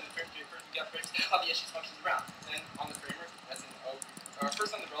an understanding of the framework. First, you have to break how the issues functions around. Then on the framework, as in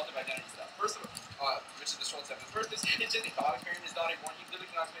first on the relative identity stuff. First of all, which is the short step. The first is just a thought experiment is not ignored. You literally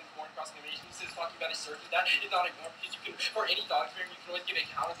cannot explain the foreign cross elimination. This is talking about a search that is not ignored because you can for any thought experiment you can always give a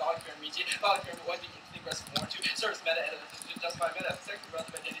counter thought experiment means thought experiment was the infinitely aggressive form to service meta and to justify meta. Second,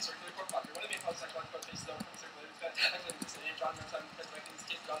 relative identity circular core popular. One of the main public psychological bases of circular is that actually this is John Mercer having perspective in this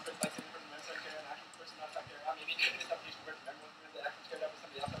case John Mercer like saying from the Mercer care and actual person not factor maybe in this application where the member was the actual care that was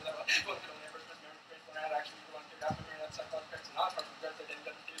somebody else that one could only have first person memory for that actually the one care after memory that psychological parents not part of the that then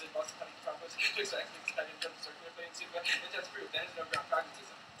got the theory that Boston coming to problems to expect things that in terms of circular plane see but that's proof then is no ground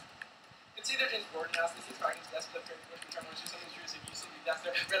pragmatism. Consider in word analysis is pragmatism that's the fair question term which is something true if you see that's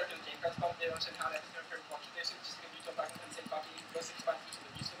the rhetoric of the game cards problem they don't understand how that's no fair function they should just going to use pragmatism and say copy go 6 5 features of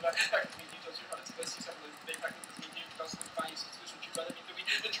the use of that pragmatism means use how it's supposed to separate the big pragmatism means use because the define use solution true but it means that we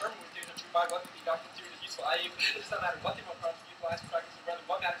determine what things are true by what the document theory is useful it does not matter what they want to utilize pragmatism rather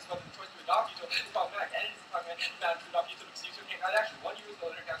what matters is whether the choice to adopt util is problematic and it is problematic matter to adopt util because util can't actually one use the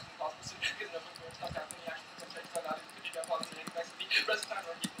other actually possible so because no one can stop happening actually some traits about it could be that policy and complexity rest of time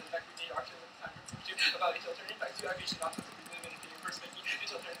or given the fact we need actually time to about utilitarian fact to actually not to be living in the first making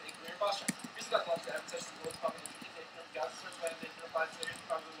utilitarian and career posture reason that lots of evidence the world's probably infinite number of guys certain that they can apply to their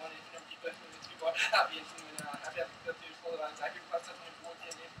probably one infinite people influence people happy and happy that they're full of anxiety plus such an important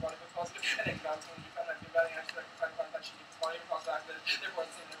and important positive and economics when you find out good bad and actually find that she gets money across that therefore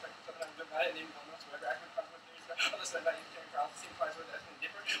the same effect of something good bad and even though whatsoever actually find what theories on the side about utilitarian crowds the same price where that's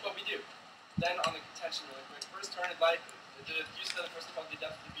different what we do then on the contention really quick first turn is like the use of the first of all the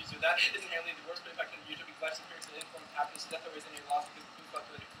depth of the abuse of that is inherently the worst but effect of the usual because life experience and informed happiness death always any loss because the food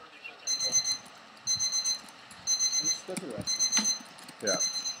fluctuating for the utilitarian goal. Let's go to the rest. Yeah.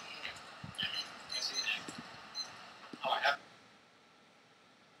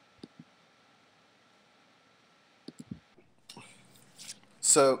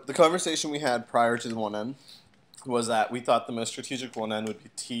 So the conversation we had prior to the 1N was that we thought the most strategic 1N would be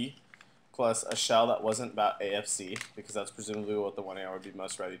T plus a shell that wasn't about AFC, because that's presumably what the 1AR would be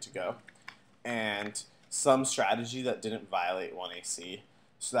most ready to go, and some strategy that didn't violate 1AC,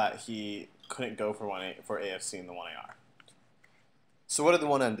 so that he couldn't go for AFC in the 1AR. So what did the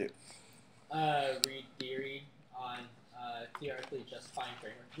 1N do? Read theory on theoretically justifying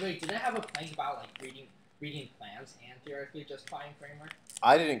framework. Wait, did I have a plank about like reading plans and theoretically justifying framework?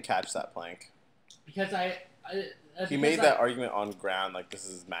 I didn't catch that plank. Because he made that argument on ground, like this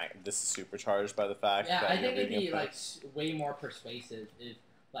is supercharged by the fact that I think you're it'd be reading like way more persuasive if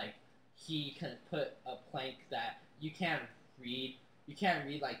like he can put a plank that you can't read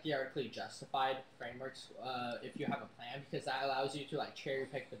like theoretically justified frameworks if you have a plan, because that allows you to like cherry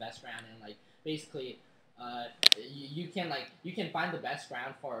pick the best round and like basically you can find the best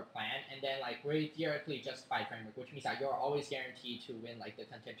round for a plan and then like read theoretically justified framework, which means that you're always guaranteed to win like the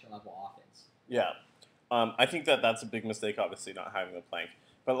contention level offense. Yeah. I think that's a big mistake, obviously, not having the plank.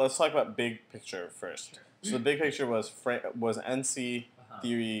 But let's talk about big picture first. Sure. So the big picture was NC,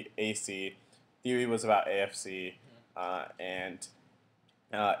 theory, AC. Theory was about AFC, and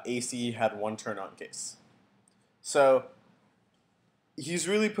AC had one turn on case. So he's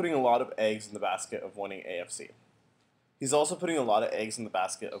really putting a lot of eggs in the basket of winning AFC. He's also putting a lot of eggs in the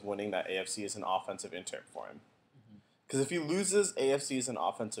basket of winning that AFC is an offensive interp for him. Because if he loses AFC as an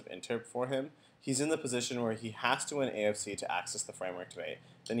offensive interp for him, he's in the position where he has to win AFC to access the framework debate.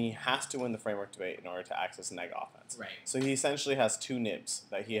 Then he has to win the framework debate in order to access neg offense. Right. So he essentially has two nibs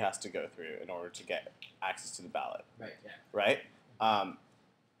that he has to go through in order to get access to the ballot. Right. Yeah. Right.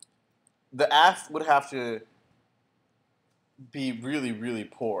 The AF would have to be really, really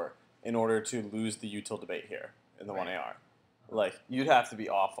poor in order to lose the util debate here in the 1AR. Like, you'd have to be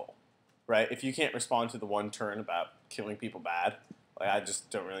awful, right? If you can't respond to the one turn about killing people bad, like, I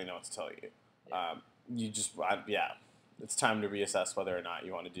just don't really know what to tell you. It's time to reassess whether or not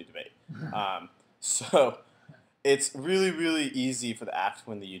you want to do debate. So it's really, really easy for the AF to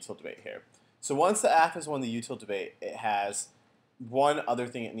win the util debate here. So once the AF has won the util debate, it has one other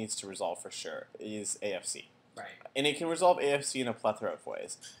thing it needs to resolve for sure, is AFC. Right. And it can resolve AFC in a plethora of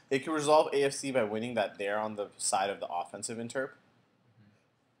ways. It can resolve AFC by winning that they're on the side of the offensive interp.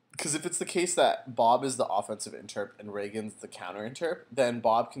 Because if it's the case that Bob is the offensive interp and Reagan's the counter interp, then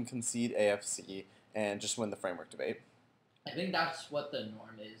Bob can concede AFC and just win the framework debate. I think that's what the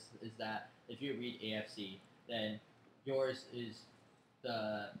norm is that if you read AFC, then yours is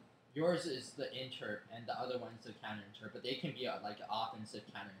the interp and the other one's the counter interp, but they can be like an offensive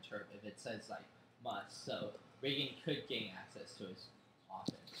counter interp if it says like must. So Reagan could gain access to his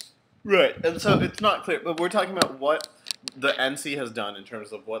offense. Right, and so it's not clear, but we're talking about what the NC has done in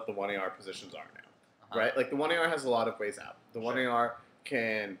terms of what the 1AR positions are now, right? Like the 1AR has a lot of ways out. The 1AR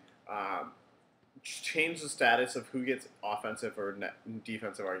can change the status of who gets offensive or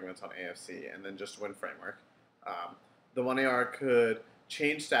defensive arguments on AFC and then just win framework. The 1AR could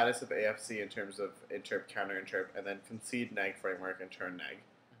change status of AFC in terms of interp, counter interp, and then concede neg framework and turn neg,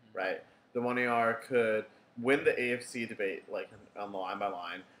 right? The 1AR could win the AFC debate like on the line by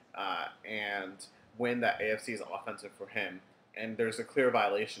line and win that AFC is offensive for him. And there's a clear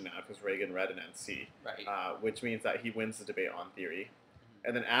violation now because Reagan read an NC, right. Which means that he wins the debate on theory.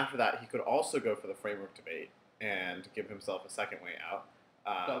 And then after that, he could also go for the framework debate and give himself a second way out.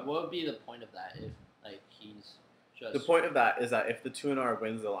 But what would be the point of that if like he's just... The point of that is that if the 2NR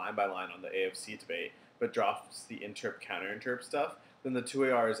wins the line by line on the AFC debate but drops the interp counter interp stuff, then the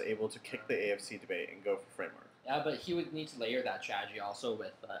 2AR is able to kick the AFC debate and go for framework. Yeah, but he would need to layer that strategy also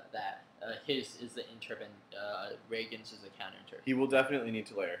with that his is the interp and Reagan's is the counter interp. He will definitely need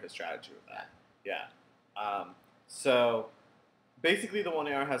to layer his strategy with that. Yeah. So basically the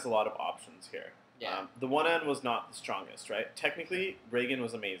 1AR has a lot of options here. Yeah. The 1N was not the strongest, right? Technically, Reagan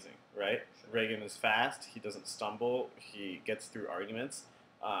was amazing, right? Sure. Reagan is fast. He doesn't stumble. He gets through arguments.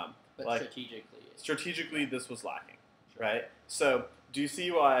 But like, strategically, this was lacking, sure. Right? So do you see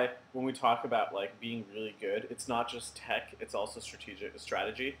why when we talk about like being really good, it's not just tech, it's also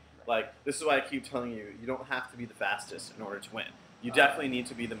strategy. Right. Like this is why I keep telling you, you don't have to be the fastest in order to win. You definitely need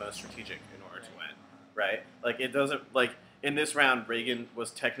to be the most strategic in order to win, right? Like it doesn't like in this round, Reagan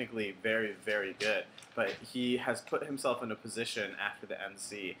was technically very, very good, but he has put himself in a position after the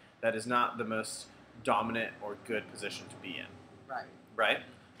NC that is not the most dominant or good position to be in. Right. Right.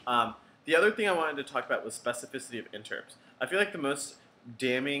 The other thing I wanted to talk about was specificity of interps. I feel like the most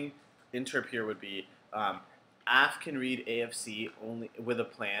damning interp here would be AF can read AFC only with a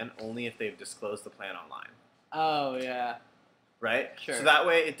plan only if they've disclosed the plan online. Oh yeah. Right? Sure. So that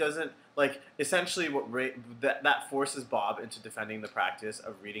way it doesn't like essentially that forces Bob into defending the practice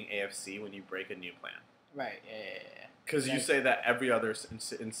of reading AFC when you break a new plan. Right. Yeah. Because you say that every other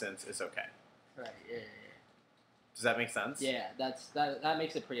instance is okay. Right. Yeah. Does that make sense? Yeah. That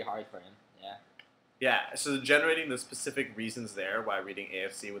makes it pretty hard for him. Yeah. Yeah. So generating the specific reasons there why reading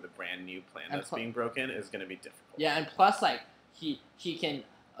AFC with a brand new plan that's being broken is going to be difficult. Yeah, and plus like he can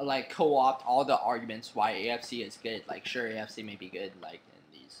like co-opt all the arguments why AFC is good. Like sure, AFC may be good like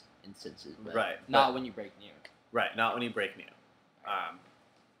in these instances, but not when you break new. Right. Not when you break new.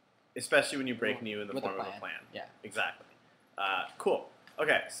 Especially when you break new in the form of a plan. Yeah. Exactly. Cool.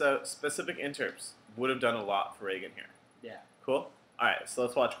 Okay, so specific interps would have done a lot for Regan here. Yeah. Cool? All right, so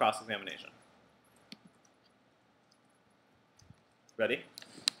let's watch cross-examination. Ready?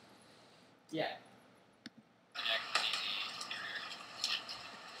 Yeah.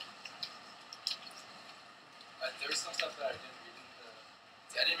 There was some stuff that I didn't read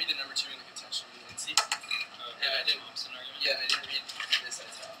I didn't read the number 2 in the contextual leniency. And I didn't. Thompson argument? Yeah, and I didn't read this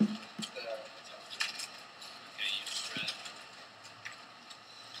italic. The italic. Okay, you just read.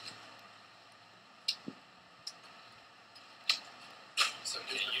 So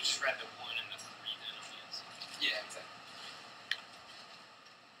okay, you just read the 1 and the 3 then on the inside. Yeah, exactly.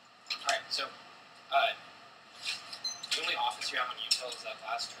 Alright, so the only offense you have on util is that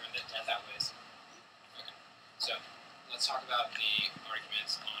last turn that death outweighs. Okay. So let's talk about the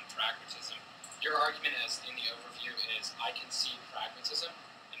arguments on pragmatism. Your argument as in the overview is I concede pragmatism,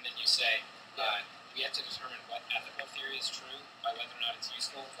 and then you say we have to determine what ethical theory is true by whether or not it's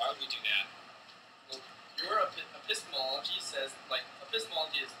useful. Why would we do that? Well, your epistemology says, like,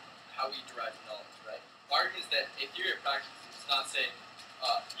 epistemology is how we derive knowledge, right? My argument is that a theory of pragmatism does not say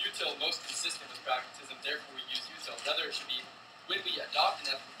util most consistent with pragmatism, therefore we use util. Rather, it should be when we adopt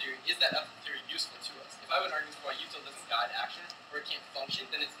an ethical theory, is that ethical theory useful to us? If I have an argument for why util doesn't guide action or it can't function,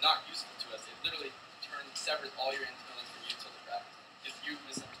 then it's not useful to us. It literally severs all your internals from util to pragmatism. If you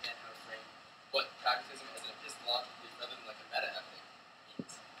misunderstand how to frame what pragmatism as an epistemological belief rather than like a meta-ethic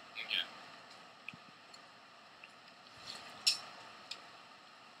means. Okay.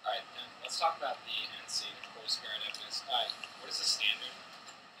 Alright, then let's talk about the NC, the core spirit evidence. What is the standard?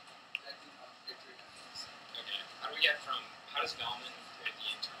 Okay. How does Bellman create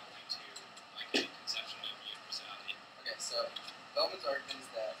the internal link to like a conception of universality? Okay, so Bellman's argument is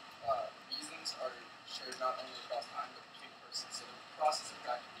that reasons are shared not only across time but between persons. So the process of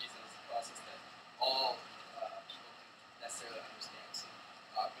cracking reason is the process that all people can necessarily understand.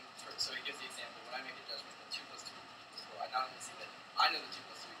 So he gives the example, when I make a judgment that 2 plus 2 equals 4, I not only see that I know that 2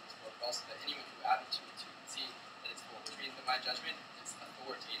 plus 2 equals 4, but also that anyone who added 2 and 2 can see that it's 4, which means that my judgment is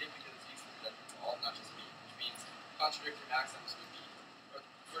authoritative because it speaks to the judgment of all, not just me, which means contradictory maxims would be,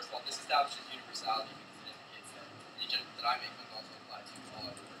 first of all, this establishes universality because it indicates that any judgment that I make must also apply to all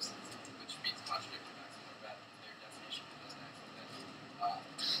other persons, which means contradictory maxims are rather their definition of those maxims that would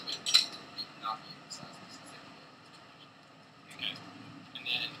not be universalized since they would be. Okay. And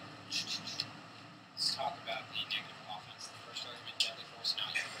then let's talk about the negative offense. The first argument, deadly force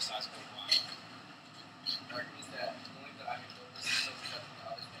not universalizable. Why? The argument is that only that I make the person so accepting the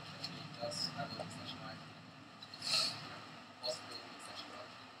others make that me, thus I will extension my also building the extension of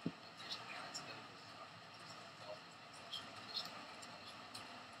limitation behind so that it goes to also the extension of limitation of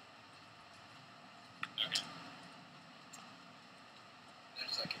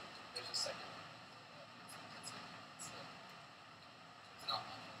Okay. There's a second one. It's not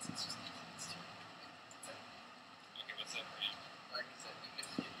offense, it's just it's two. Okay, what's that for you? Arguments that even if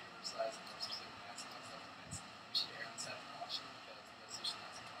you get universalized and more specific maximum and self-defense, we should err on the side of caution because the resolution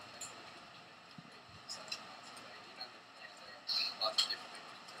has a content for which we can create universalized maximum. Right? Even under plans, there are lots of different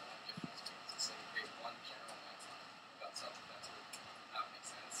ways to there are different experiences. So you create one general maximum about self-defense would not make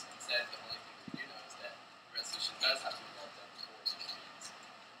sense. Instead, the only thing we do know is that the resolution does have to involve deadly force, which means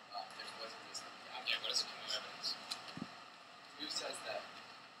there's always a risk of the Okay, what is the cumulative evidence? Who says that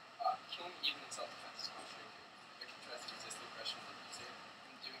killing even in self-defense is contradictory? The victim tries to resist the oppression of the abuser.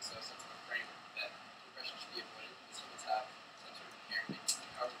 In doing so, sets up a framework that the oppression should be avoided because humans have some sort of inherent weakness.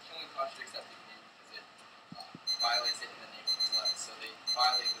 However, killing contradicts that belief because it violates it in the name of blood. So they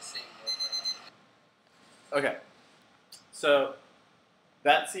violate the same moral framework. Okay. So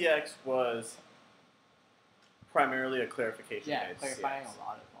that CX was primarily a clarification. Yeah, based clarifying CX. a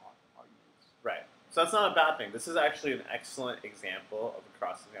lot of arguments. Right. So that's not a bad thing. This is actually an excellent example of a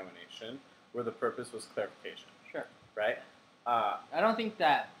cross-examination where the purpose was clarification. Sure. Right? I don't think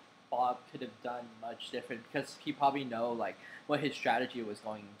that Bob could have done much different because he probably know like what his strategy was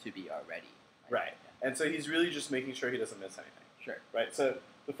going to be already. Right. And so he's really just making sure he doesn't miss anything. Sure. Right? So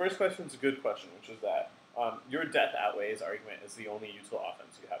the first question is a good question, which is that your death outweighs argument is the only util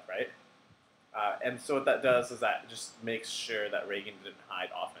offense you have, right? And so what that does is that just makes sure that Regan didn't hide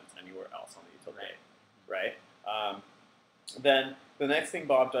offense anywhere else on the utility, right? Then the next thing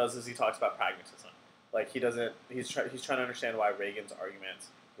Bob does is he talks about pragmatism. Like he's trying to understand why Reagan's arguments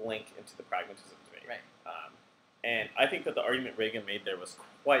link into the pragmatism debate. Right. And I think that the argument Regan made there was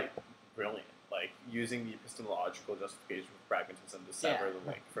quite brilliant. Like using the epistemological justification of pragmatism to sever the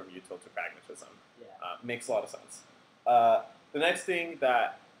link from util to pragmatism makes a lot of sense. The next thing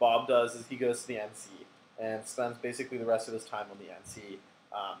that Bob does is he goes to the NC and spends basically the rest of his time on the NC.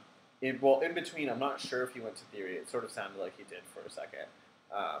 In between, I'm not sure if he went to theory. It sort of sounded like he did for a second.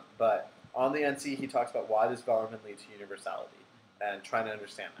 But on the NC, he talks about why does Bellarmine lead to universality and trying to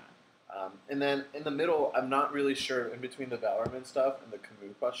understand that. And then in the middle, I'm not really sure, in between the Bellarmine stuff and the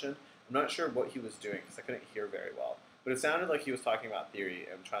Camus question, I'm not sure what he was doing because I couldn't hear very well. But it sounded like he was talking about theory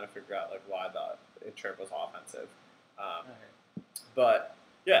and trying to figure out like why the interp was offensive. But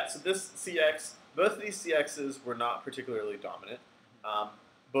yeah, so this CX, both of these CXs were not particularly dominant.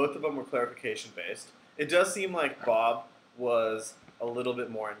 Both of them were clarification based. It does seem like Bob was a little bit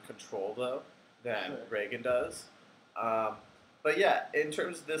more in control though than Regan does. But yeah, in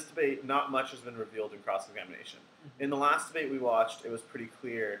terms of this debate, not much has been revealed in cross-examination. In the last debate we watched, it was pretty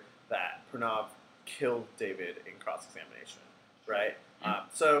clear that Pranav killed David in cross-examination, right?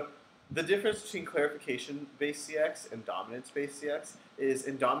 So the difference between clarification-based CX and dominance-based CX is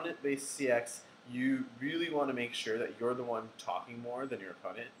in dominant-based CX, you really want to make sure that you're the one talking more than your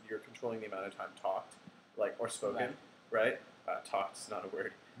opponent. You're controlling the amount of time talked, or spoken, right? Talked is not a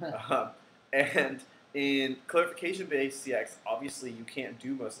word. And in clarification-based CX, obviously you can't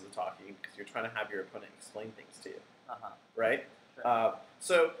do most of the talking because you're trying to have your opponent explain things to you, right? Sure.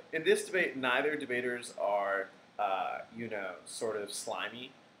 So in this debate, neither debaters are, sort of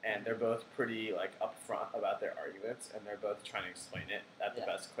slimy, and they're both pretty upfront about their arguments, and they're both trying to explain it at the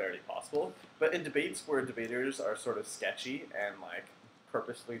best clarity possible. But in debates where debaters are sort of sketchy and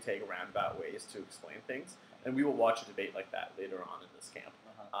purposefully take roundabout ways to explain things, and we will watch a debate like that later on in this camp.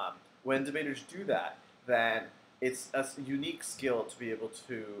 When debaters do that, then it's a unique skill to be able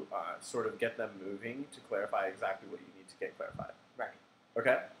to sort of get them moving to clarify exactly what you need to get clarified. Right.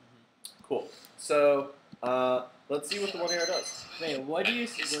 Okay? Cool. So let's see what the 1AR does. Wait, what do you?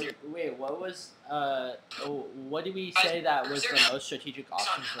 Wait, what was? What do we say that was the most strategic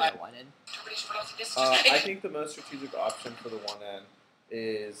option for the 1N? I think the most strategic option for the 1N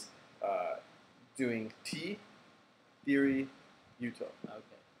is doing T, theory, util. Okay.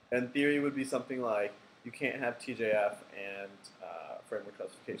 And theory would be something like you can't have TJF and framework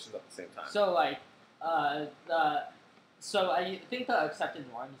justifications at the same time. So So I think the accepted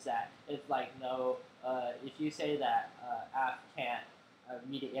norm is that if if you say that AF can't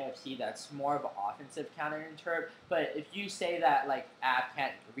read an AFC, that's more of an offensive counter interp. But if you say that AF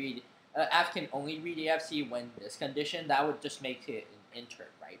can't read, AF can only read AFC when this condition, that would just make it an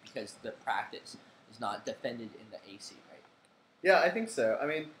interp, right? Because the practice is not defended in the AC, right? Yeah, I think so. I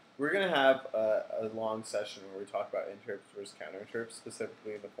mean, we're gonna have a long session where we talk about interps versus counter interps,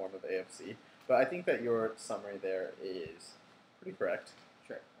 specifically in the form of AFC. But I think that your summary there is pretty correct.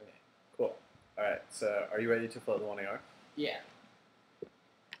 Sure. Okay. Cool. All right. So, are you ready to float the 1AR? Yeah.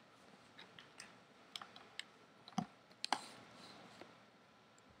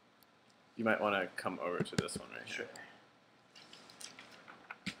 You might want to come over to this one right here.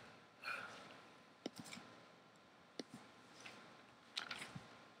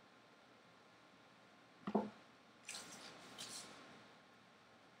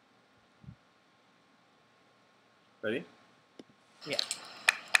 Ready? Yeah.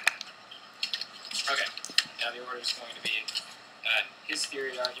 Okay. Now the order is going to be his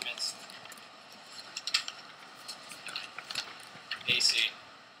theory arguments, AC.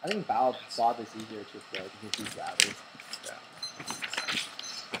 I think Bob is easier to throw because he's louder.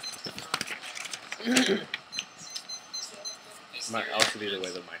 Yeah. Might also be the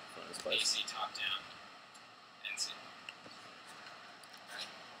way the microphone is placed. AC top down. NC.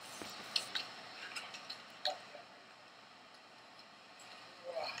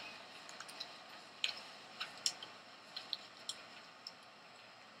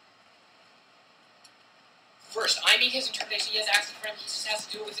 First, I need his interpretation. He has access for him. He just has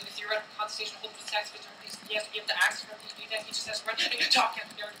to do it within the theoretical contestation hold with his access for interpretation. He has to be able to access for him. He just has to run and talk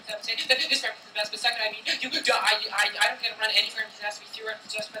after the argument and say that his framework is the best. But second, I don't get to run any framework. It has to be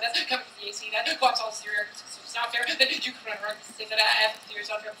theoretical justified. That's coming from the AC. That blocks all his theory arguments. So it's not fair. Then you can run an argument to say that I have the theory is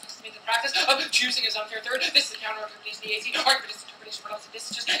unfair. This is the practice of choosing is unfair. Third, this is a counter interpretation. The AC argument is interpretation. But also,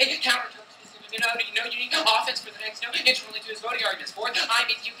 this is just a counter interpretation. unique offense for the next internally to his voting arguments. Fourth, I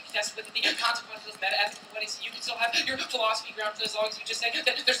mean, you can contest with the consequences of meta-ethical weddings. You can still have your philosophy grounded as long as you just say that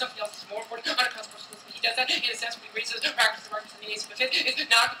there's something else that's more important on a consequence. He does that in a sense when he raises practice of arguments in the 8th. But fifth is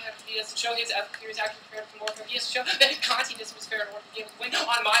not competitive. He has to show his ethical theory is actually compared to more. He has to show that Kantianism is fair in order to be able to win.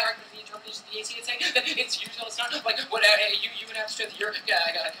 On my argument, the interpretation of the 8th, it's saying that it's usual. It's not like what you would have to show that your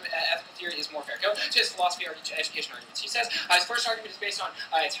ethical theory is more fair. Go to his philosophy or education arguments. He says his first argument is based on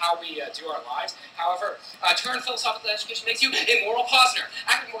it's how we do our lives. However, turn philosophical education makes you a moral positor.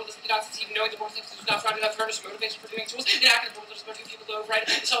 Active moralism cannot succeed in knowing the moral things does not find enough furnished motivation for doing tools. In active moralism, motivate people to override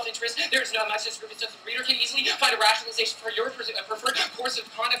self-interest. There is no much disagreement. The reader can easily find a rationalization for your preferred course of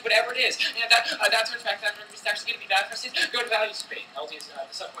conduct, whatever it is. And that turns back to that argument is actually going to be bad for us. Go to values debate. LD is the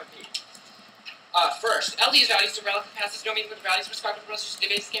subpoint B. First, LD's values to relative passes no meaning with the values prescribed in process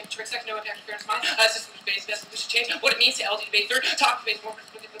debates game trick second, no impact of fairness mind. System debate is best solution change. What it means to LD debate third, topic debate is more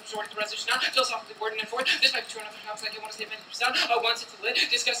principally the majority of the resolution not philosophically worded. And fourth, this might be true enough for topics like I want to say event percent. Once it's lit,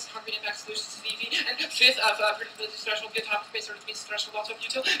 discuss concrete impact solutions to VV. And fifth, predictability threshold, good topic debate sort of means threshold also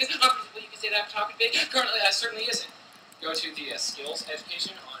util is unpredictable. You can say that topic debate currently certainly isn't. Go to the skills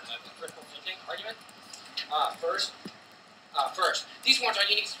education on critical thinking argument. First, these ones are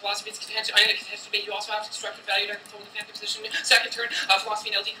unique to philosophy. It's contentious debate. You also have constructive value to control the defensive position. Second turn,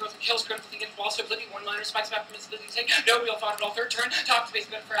 philosophy and LD kills critical thinking. Also, living one-liner spikes about permissibility to take no real thought at all. Third turn, top debate is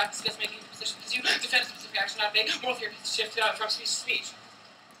better for active skills making the position because you defend specific action, not make moral theory shift from speech to speech.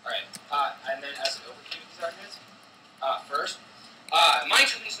 Alright, and then as an overview of these arguments, first, my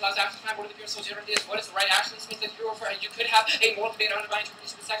interpretation allows action to find what the appearance of generally is. What is the right action? This means that you could have a moral debate on my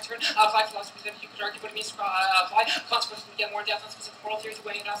interpretation of the second turn. Apply philosophy, then you could argue what it means to apply consequences to get more depth on specific moral theory to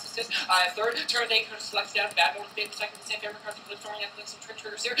weighing analysis is. Third, turn they could select down bad moral debate. Second, the same fair McCarthy flip throwing ethics and trick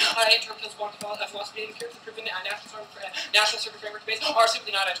triggers here. Interpret those one philosophy and empirical proven national circuit framework debates are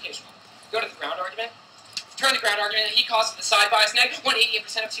simply not educational. Go to the ground argument. Turn the ground argument, he causes the side bias neg. 188%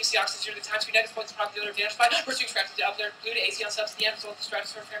 of 2C oxygen at the time 2 negative points popular advantage by pursuing strategies to upload include AC on subs the end result of the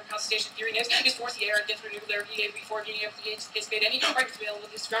strategy for frame concentration theory is force the air against renewability before being able to gauge the case made any arguments available with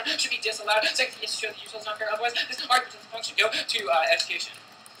this ground should be disallowed. Second, is to show the usual is not fair. Otherwise, this argument doesn't function. Go to education.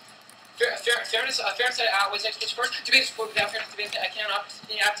 Fairness outweighs education first. Debate is quoted without fairness. Debate cannot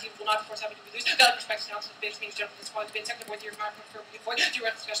the active will not force having to be lose. Valid perspective analysis debates means general principle debate. Second, avoid theory of for avoid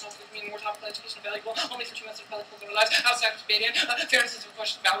theoretical discussion also mean more topical education valuable only for 2 months of valuable in their lives. Outside of debate and fairness is a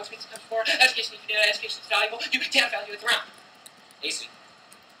question about what means to come before education. If education is valuable, you can't value it around. AC.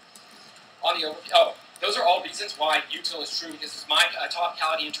 On the overview. Those are all reasons why util is true, because my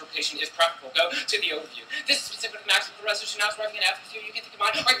topicality interpretation is preferable. Go to the overview. This is specific to maximum resolution, not driving an ethics theory. You can think of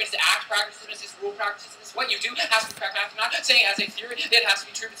mine. Arguments to act, practices, rule practices. What you do has to be pragmatic. I'm not saying as a theory it has to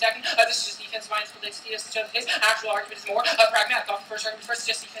be true. But second, this is just defensive minds for the case. Actual argument is more pragmatic. Off the first argument, first,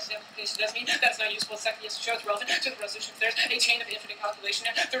 just defensive implication does mean that's not useful. Second, is to show it's relevant to the resolution. There's a chain of infinite calculation.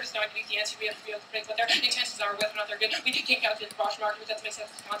 And third is not unique the answer. We have to be able to predict what their intentions are, whether or not they're good. We can't calculate the Gaussian argument. That makes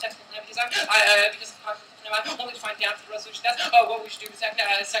sense in the context of the because of the context. Only to find down for the resolution. That's what we should do.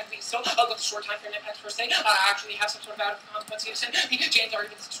 Secondly, still look at the short time frame impact first thing. Actually have some sort of out of consequence. Jane's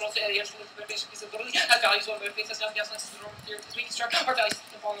arguments controls the answer to the motivation because it literally has values what motivates us. Nothing else unless it's the normal theory because we construct our values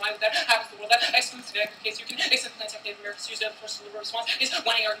to fall in line with that. Happens in the world that excludes the negative case. You can accept plans like Native Americans use the first liberal response is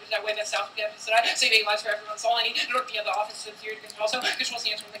winning arguments that way. That's south of the evidence that I save 8 lives for everyone. That's all I need in order to be able to offense to the theory because also controls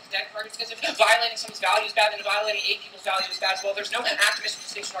the answer with the negative arguments because if violating someone's value is bad, then violating 8 people's value is bad as well. There's no activistic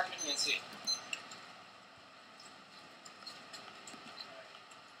distinction argument in NC.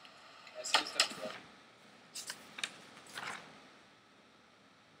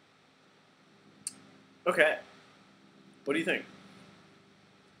 Okay. What do you think?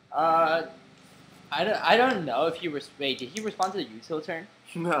 I don't know if he wait, did he respond to the util turn?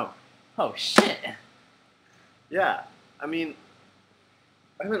 No. Oh shit. Yeah, I mean,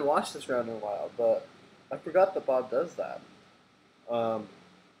 I haven't watched this round in a while, but I forgot that Bob does that.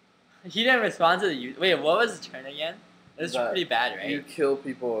 He didn't respond to the wait, what was the turn again? It was pretty bad, right? You kill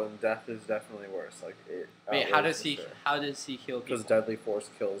people and death is definitely worse. Like it. Wait, how does he kill people? Because deadly force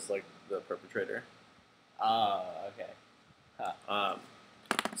kills like the perpetrator. Oh, okay. Huh.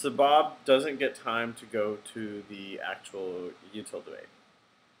 So Bob doesn't get time to go to the actual util debate.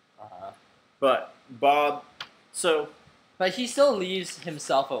 But Bob, but he still leaves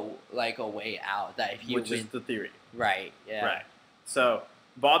himself a way out that if he which is the theory. Right. Yeah. Right. So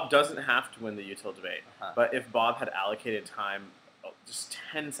Bob doesn't have to win the util debate, but if Bob had allocated time just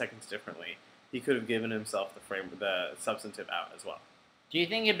 10 seconds differently, he could have given himself the substantive out as well. Do you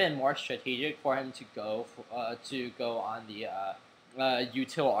think it'd been more strategic for him to go on the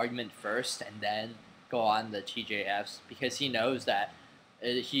util argument first and then go on the TJFs because he knows that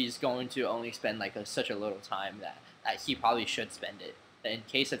he's going to only spend like such a little time that he probably should spend it. In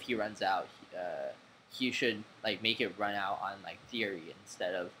case if he runs out, he should like make it run out on like theory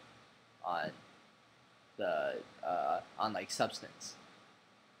instead of on the on like substance.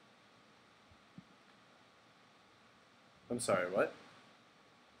 I'm sorry, what?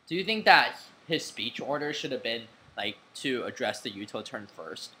 Do you think that his speech order should have been like to address the util turn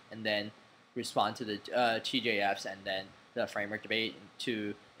first and then respond to the TJFs and then the framework debate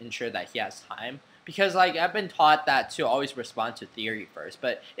to ensure that he has time? Because like I've been taught that to always respond to theory first,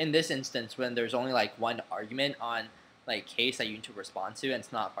 but in this instance when there's only like one argument on like case that you need to respond to and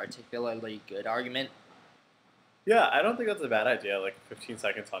it's not a particularly good argument. Yeah, I don't think that's a bad idea. Like 15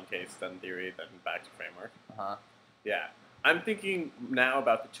 seconds on case, then theory, then back to framework. Yeah. I'm thinking now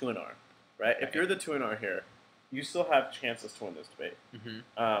about the 2NR, right? If you're the 2NR here, you still have chances to win this debate.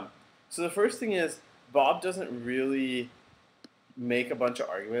 So the first thing is Bob doesn't really make a bunch of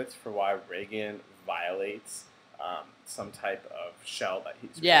arguments for why Regan violates some type of shell that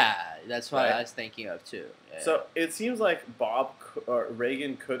he's that's what I was thinking of too. So it seems like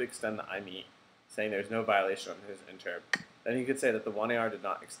Regan could extend the I meet, saying there's no violation on his interp. Then he could say that the 1AR did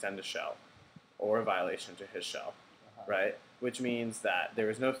not extend a shell or a violation to his shell, right? Which means that there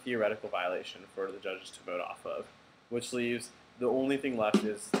is no theoretical violation for the judges to vote off of, which leaves the only thing left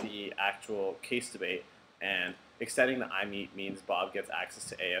is the actual case debate, and extending the I meet means Bob gets access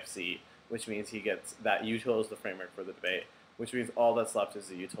to AFC, which means he gets that util is the framework for the debate, which means all that's left is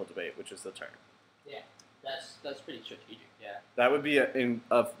the util debate, which is the turn. Yeah, that's pretty strategic. Yeah. That would be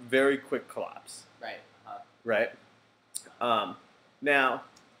a very quick collapse. Right. Right. Now,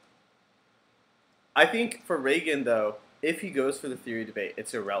 I think for Regan though, if he goes for the theory debate,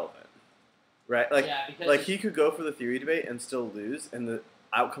 it's irrelevant, right? Like he could go for the theory debate and still lose, and the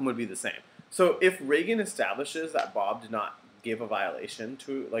outcome would be the same. So if Regan establishes that Bob did not give a violation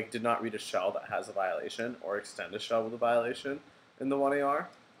to, like, did not read a shell that has a violation or extend a shell with a violation in the 1AR,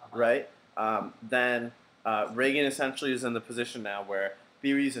 right? Then Regan essentially is in the position now where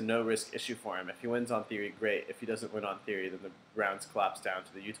theory is a no-risk issue for him. If he wins on theory, great. If he doesn't win on theory, then the rounds collapse down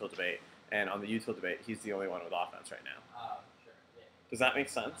to the util debate. And on the util debate, he's the only one with offense right now. Sure. Yeah. Does that make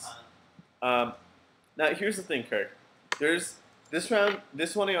sense? Now, here's the thing, Kirk. There's this round.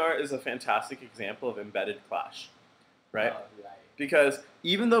 This 1AR is a fantastic example of embedded clash, right? Because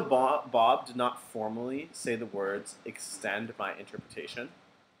even though Bob did not formally say the words "extend my interpretation,"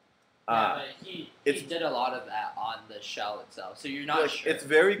 but he did a lot of that on the shell itself. So you're not sure. It's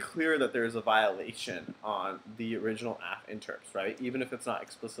very clear that there's a violation on the original app interps, right? Even if it's not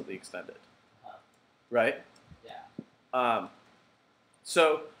explicitly extended, right? Yeah.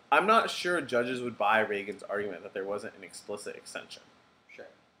 So I'm not sure judges would buy Regan's argument that there wasn't an explicit extension. Sure.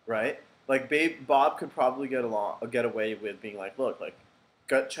 Right? Like Bob could probably get away with being like, look, like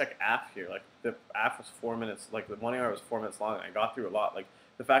gut check app here. Like the app was 4 minutes. Like the 1AR was 4 minutes long. And I got through a lot. Like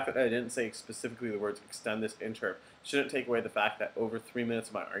the fact that I didn't say specifically the words extend this interp shouldn't take away the fact that over 3 minutes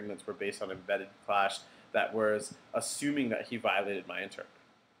of my arguments were based on embedded clash that was assuming that he violated my interp.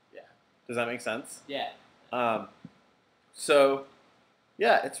 Yeah. Does that make sense? Yeah. So,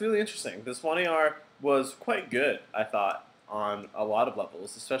 yeah, it's really interesting. This 1AR was quite good, I thought, on a lot of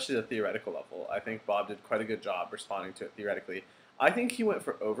levels, especially the theoretical level. I think Bob did quite a good job responding to it theoretically. I think he went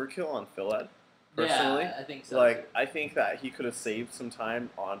for overkill on Phil Ed, personally. Yeah, I think so. Like, I think that he could have saved some time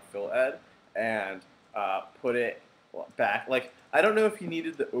on Phil Ed and put it back. Like, I don't know if he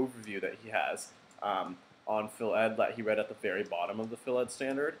needed the overview that he has on Phil Ed that he read at the very bottom of the Phil Ed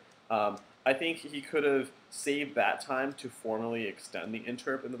standard. I think he could have saved that time to formally extend the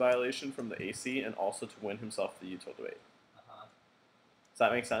interp in the violation from the AC and also to win himself the util debate. Does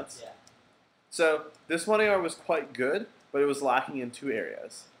that make sense? Yeah. So this 1AR was quite good, but it was lacking in two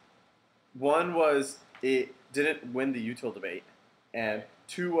areas. One was it didn't win the util debate, and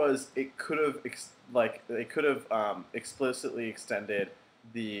two was it could have explicitly extended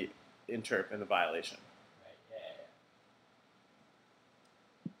the interp in the violation.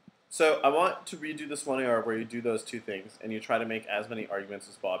 So I want to redo this 1AR where you do those two things and you try to make as many arguments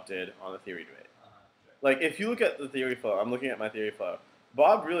as Bob did on the theory debate. Sure. Like if you look at the theory flow, I'm looking at my theory flow.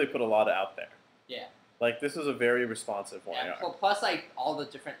 Bob really put a lot out there. Yeah. Like this was a very responsive 1AR. Yeah. Well, plus like all the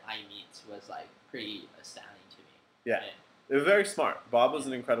different I meets was like pretty astounding to me. Yeah. It was very smart. Bob was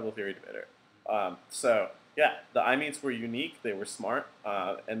an incredible theory debater. So yeah, the I meets were unique. They were smart,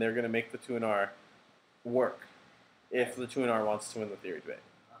 and they're going to make the 2NR work if the 2NR wants to win the theory debate.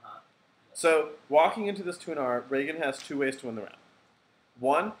 So, walking into this 2NR, Regan has two ways to win the round.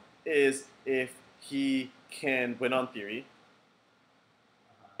 One is if he can win on theory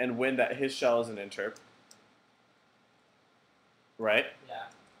and win that his shell is an interp, right? Yeah.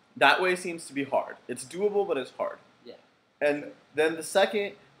 That way seems to be hard. It's doable, but it's hard. Yeah. And then the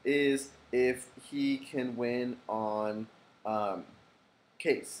second is if he can win on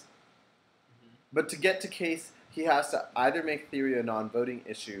case. But to get to case, he has to either make theory a non-voting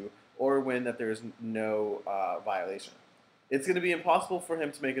issue or win that there's no violation. It's going to be impossible for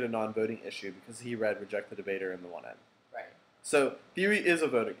him to make it a non-voting issue because he read reject the debater in the one end. Right. So theory is a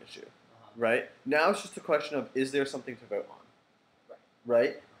voting issue, right? Now it's just a question of is there something to vote on,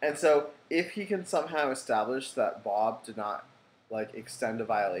 right? And so if he can somehow establish that Bob did not like extend a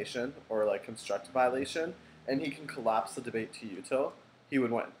violation or like construct a violation, and he can collapse the debate to util, he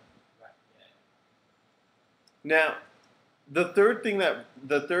would win. Now, the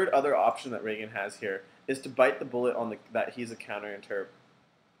third other option that Regan has here is to bite the bullet on that he's a counter-interp,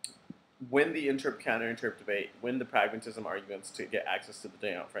 win the interp-counter-interp debate, win the pragmatism arguments to get access to the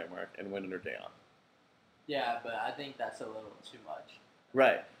day-on framework, and win under day-on. Yeah, but I think that's a little too much.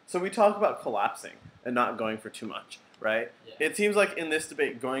 Right. So we talk about collapsing and not going for too much, right? Yeah. It seems like in this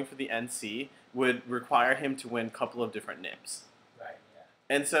debate, going for the NC would require him to win a couple of different nips. Right,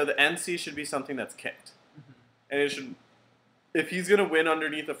 yeah. And so the NC should be something that's kicked. And it should, if he's going to win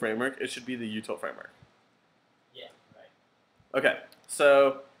underneath a framework, it should be the util framework. Yeah, right. Okay,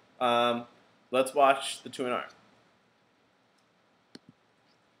 so let's watch the 2NR.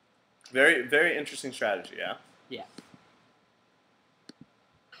 Very, very interesting strategy, yeah? Yeah.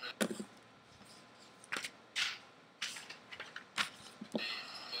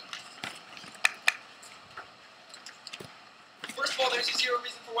 First of all, there's zero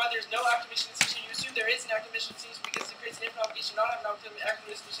reason for why there's no activation decision. You assume there is an activation decision because it creates an if obligation, not have an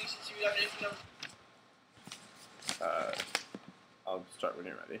activation decision. You have an if no. I'll start when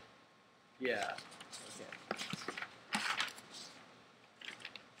you're ready. Yeah. Okay.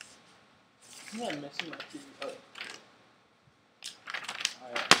 Yeah, I'm missing my TV. Oh.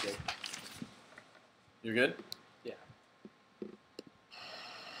 Alright, I'm good. You're good? Yeah.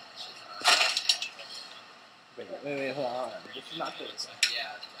 Wait, hold on. This is not good.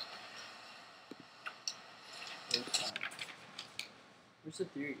 Yeah. Where's the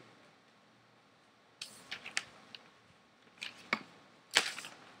theory?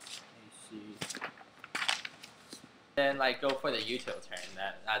 Then like go for the util turn.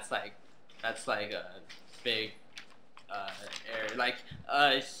 That's like a big error. Like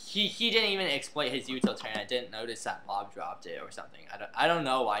he didn't even exploit his util turn. I didn't notice that Bob dropped it or something. I don't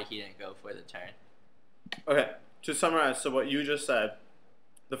know why he didn't go for the turn. Okay, to summarize, so what you just said,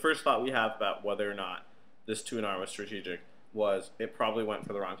 the first thought we have about whether or not this 2NR was strategic was it probably went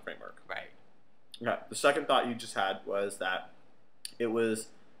for the wrong framework. Right. Okay, the second thought you just had was that it was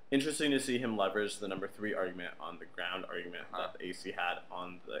interesting to see him leverage the number 3 argument on the ground argument that the AC had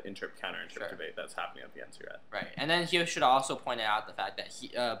on the interp-counter-interp debate that's happening at the NC-Red. Right, and then he should also point out the fact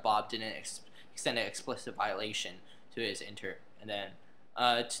that Bob didn't extend an explicit violation to his interp, and then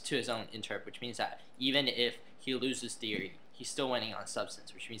to his own interp, which means that even if he loses theory, he's still winning on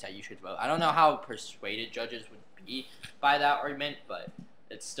substance, which means that you should vote. I don't know how persuaded judges would be by that argument, but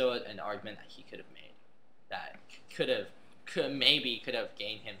it's still an argument that he could have made that could have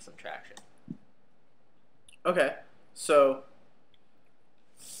gained him some traction. Okay, so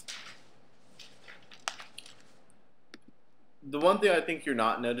the one thing I think you're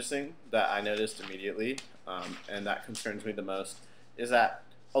not noticing that I noticed immediately, and that concerns me the most, is that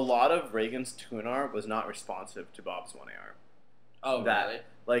a lot of Regan's 2NR was not responsive to Bob's 1AR. Oh, really?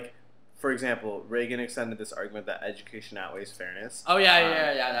 Like, for example, Regan extended this argument that education outweighs fairness. Oh,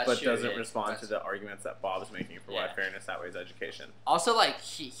 yeah, that's but true. doesn't respond to the arguments that Bob's making for why fairness outweighs education. Also, like,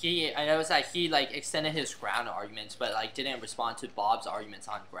 I noticed that he, like, extended his ground arguments, but, like, didn't respond to Bob's arguments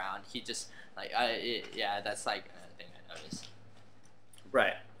on ground. He just, like, that's, like, another thing I noticed.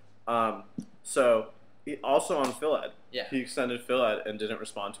 Right. So, also on PhilEd, Yeah. he extended PhilEd and didn't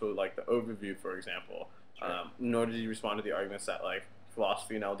respond to, like, the overview, for example. Sure. Nor did he respond to the arguments that, like,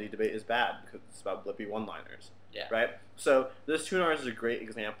 philosophy and LD debate is bad because it's about blippy one-liners. Yeah. Right? So this 2NR is a great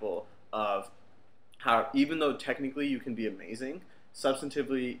example of how even though technically you can be amazing,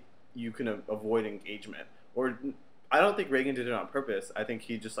 substantively you can avoid engagement. Or I don't think Regan did it on purpose. I think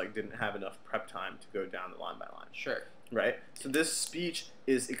he just like didn't have enough prep time to go down the line by line. Sure. Right? So this speech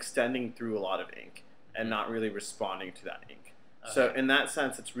is extending through a lot of ink and not really responding to that ink. Okay. So in that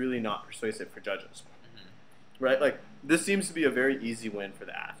sense, it's really not persuasive for judges. Right? Like, this seems to be a very easy win for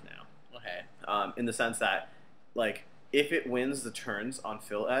the AF now. Okay. In the sense that, like, if it wins the turns on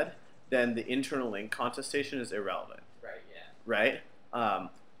PhilEd, then the internal link contestation is irrelevant. Right, yeah. Right?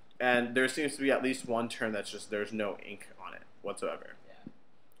 And there seems to be at least one turn that's just, there's no ink on it whatsoever.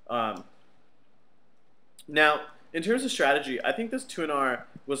 Yeah. Now, in terms of strategy, I think this 2NR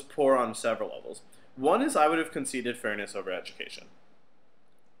was poor on several levels. One is I would have conceded fairness over education.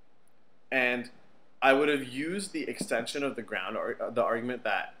 And I would have used the extension of the ground, or the argument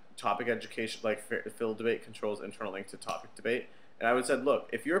that topic education, like field debate, controls internal link to topic debate. And I would have said, look,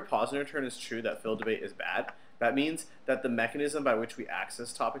 if your pause and return is true that field debate is bad, that means that the mechanism by which we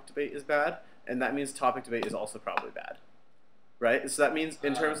access topic debate is bad, and that means topic debate is also probably bad. Right? So that means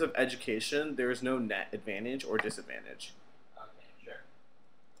in terms of education, there is no net advantage or disadvantage. Okay, sure.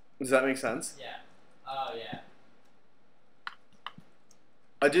 Does that make sense? Yeah. Oh, yeah.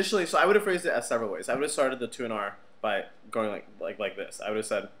 Additionally, so I would have phrased it as several ways. I would have started the 2NR by going like this. I would have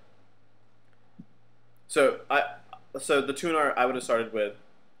said, so the 2NR I would have started with,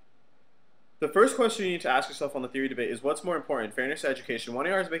 the first question you need to ask yourself on the theory debate is what's more important, fairness or education?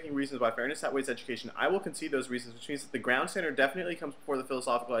 1AR is making reasons why fairness outweighs education. I will concede those reasons, which means that the ground standard definitely comes before the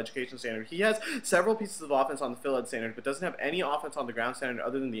philosophical education standard. He has several pieces of offense on the phil ed standard, but doesn't have any offense on the ground standard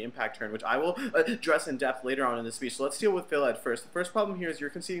other than the impact turn, which I will address in depth later on in this speech. So let's deal with phil ed first. The first problem here is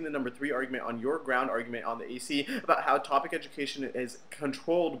you're conceding the number 3 argument on your ground argument on the AC about how topic education is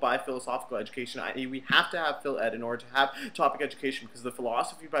controlled by philosophical education, i.e. we have to have phil ed in order to have topic education because the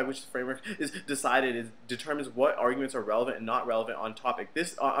philosophy by which the framework is decided determines what arguments are relevant and not relevant on topic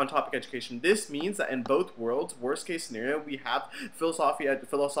education. This means that in both worlds, worst case scenario, we have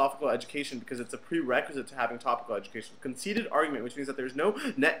philosophical education because it's a prerequisite to having topical education. Conceded argument, which means that there's no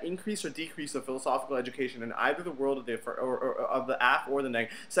net increase or decrease of philosophical education in either the world of the aff or the neg.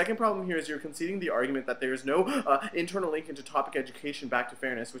 Second problem here is you're conceding the argument that there's no internal link into topic education back to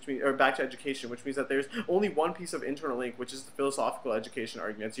fairness, which means back to education, which means that there's only one piece of internal link, which is the philosophical education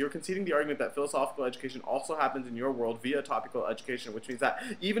arguments. You're conceding the argument that philosophical education also happens in your world via topical education, which means that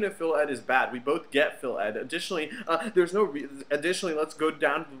even if phil ed is bad, we both get phil ed. Additionally, additionally, let's go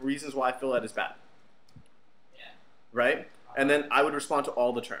down to the reasons why phil ed is bad. Yeah. Right? And then I would respond to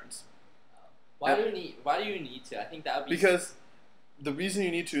all the terms. Why do you need to? I think that would be because the reason you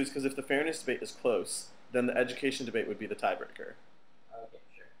need to is because if the fairness debate is close, then the education debate would be the tiebreaker. Okay,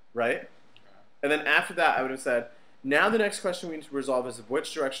 sure. Right? And then after that, I would have said, now the next question we need to resolve is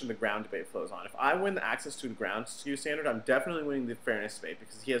which direction the ground debate flows on. If I win the access to the ground skew standard, I'm definitely winning the fairness debate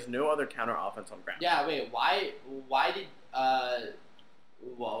because he has no other counter offense on ground. Yeah, wait, why did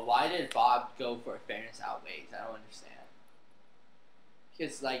Bob go for fairness outweighs? I don't understand.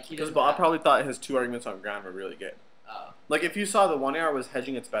 Because Bob probably thought his 2 arguments on ground were really good. Oh. Like if you saw the 1AR was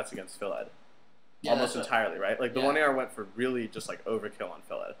hedging its bets against phil ed. Yeah, almost entirely, right? Like the 1AR went for really just like overkill on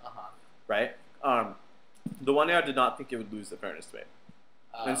phil ed. Right? The 1AR did not think it would lose the fairness debate.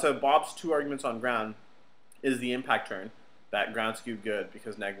 And so Bob's 2 arguments on ground is the impact turn, that ground skewed good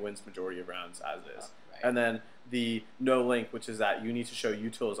because neg wins majority of rounds as is. Right. And then the no link, which is that you need to show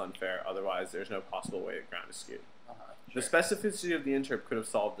util is unfair, otherwise there's no possible way that ground is skewed. Sure. The specificity of the interp could have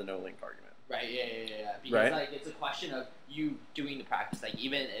solved the no link argument. Right, yeah. Because right? like it's a question of you doing the practice. Like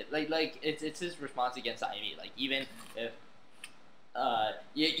even it's his response against IME. Like even if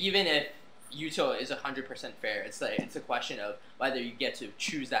util is 100% fair, it's a question of whether you get to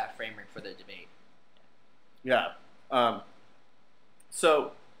choose that framework for the debate. Yeah.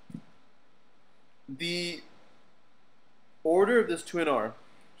 So the order of this 2NR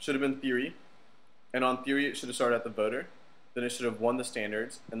should have been theory, and on theory it should have started at the voter. Then it should have won the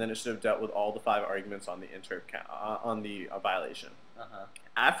standards, and then it should have dealt with all the 5 arguments on the violation.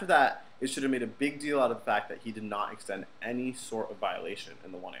 After that, it should have made a big deal out of the fact that he did not extend any sort of violation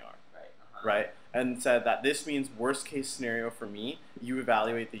in the 1AR. Right? And said that this means worst case scenario for me, you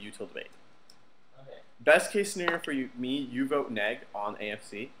evaluate the util debate. Okay. Best case scenario for me, you vote neg on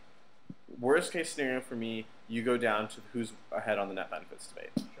AFC. Worst case scenario for me, you go down to who's ahead on the net benefits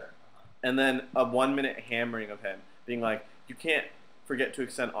debate. Sure. And then a 1-minute hammering of him being like, you can't forget to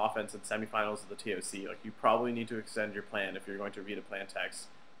extend offense in semifinals of the TOC. Like you probably need to extend your plan if you're going to read a plan text,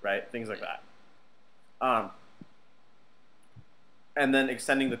 right? Things like that. And then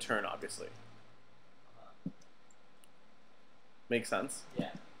extending the turn, obviously. Makes sense?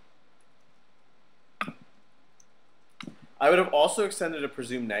 Yeah. I would have also extended a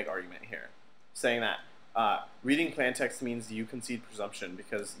presumed neg argument here, saying that reading plan text means you concede presumption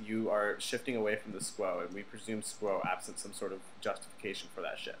because you are shifting away from the squo, and we presume squo absent some sort of justification for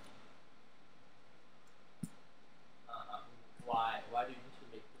that shift. Why do you need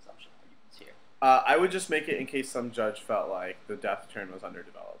to make presumption arguments here? I would just make it in case some judge felt like the depth turn was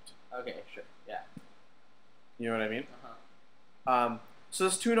underdeveloped. Okay, sure, yeah. You know what I mean? So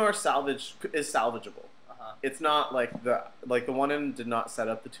this 2NR salvage is salvageable. It's not like the 1N did not set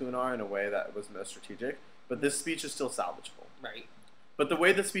up the 2NR in a way that was most strategic, but this speech is still salvageable. Right. But the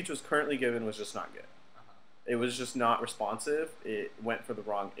way the speech was currently given was just not good. It was just not responsive. It went for the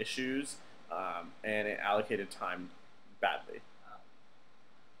wrong issues, and it allocated time badly.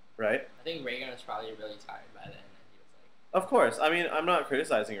 Right? I think Regan was probably really tired by then. And he was like, Of course. I mean, I'm not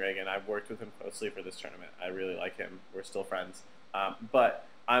criticizing Regan. I've worked with him closely for this tournament. I really like him. We're still friends.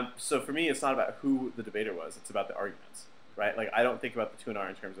 So for me, it's not about who the debater was. It's about the arguments, right? Like, I don't think about the 2NR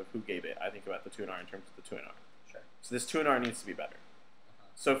in terms of who gave it. I think about the 2NR in terms of the 2NR. sure. So this 2NR needs to be better.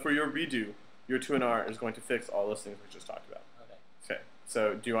 So for your redo, your 2NR is going to fix all those things we just talked about. Okay. Okay.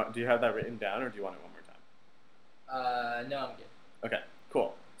 So do you have that written down, or do you want it one more time? No, I'm good. Okay.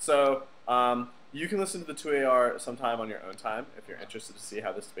 Cool. So you can listen to the 2AR sometime on your own time if you're interested to see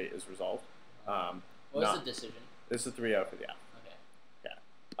how this debate is resolved. What was the decision? This is a 3-0 for the app. Okay.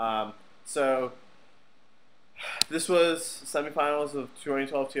 Yeah. So this was semifinals of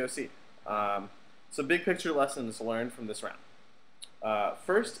 2012 TOC. So big picture lessons learned from this round.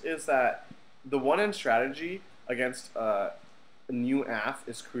 First is that the 1N strategy against a new AF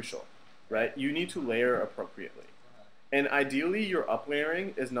is crucial, right? You need to layer appropriately. And ideally, your up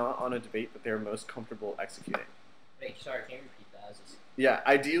layering is not on a debate that they're most comfortable executing. Wait, sorry, can you repeat that? Yeah,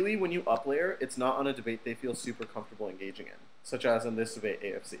 ideally, when you up layer, it's not on a debate they feel super comfortable engaging in, such as in this debate,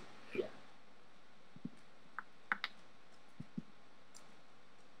 AFC. Yeah.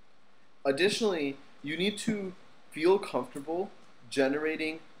 Additionally, you need to feel comfortable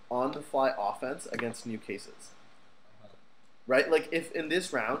generating on-the-fly offense against new cases. Right? Like, if in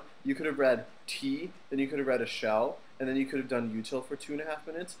this round, you could have read T, then you could have read a shell, and then you could have done util for 2.5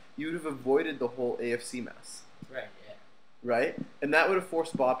 minutes, you would have avoided the whole AFC mess. Right, yeah. Right? And that would have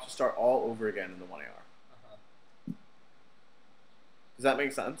forced Bob to start all over again in the 1AR. Does that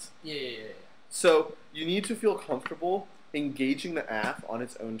make sense? Yeah. So, you need to feel comfortable engaging the AF on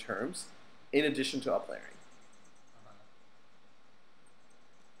its own terms, in addition to up layering.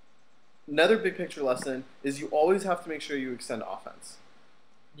 Another big picture lesson is you always have to make sure you extend offense.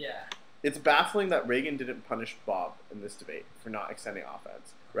 Yeah. It's baffling that Regan didn't punish Bob in this debate for not extending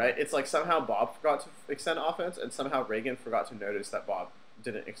offense, right? It's like somehow Bob forgot to extend offense, and somehow Regan forgot to notice that Bob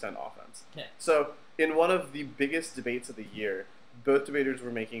didn't extend offense. Yeah. So in one of the biggest debates of the year, both debaters were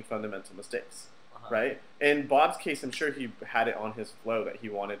making fundamental mistakes, right? In Bob's case, I'm sure he had it on his flow that he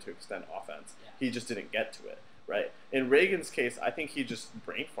wanted to extend offense. Yeah. He just didn't get to it, right? In Reagan's case, I think he just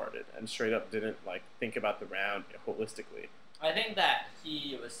brain farted and straight up didn't like think about the round holistically. I think that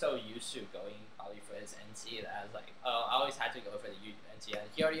he was so used to going probably for his NC that I was like, oh, I always had to go for the NC. And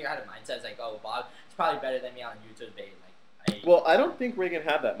he already had a mindset. It's like, oh, Bob is probably better than me on YouTube debate. Well, I don't think Regan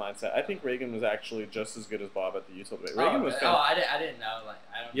had that mindset. I think Regan was actually just as good as Bob at the YouTube debate. Regan was. Oh, I didn't know. Like,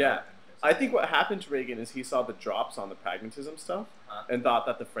 I don't. Yeah. know. I think what happened to Regan is he saw the drops on the pragmatism stuff and thought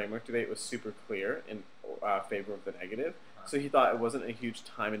that the framework debate was super clear in favor of the negative. So he thought it wasn't a huge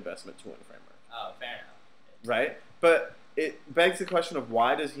time investment to win framework. Oh, fair enough. Right? But it begs the question of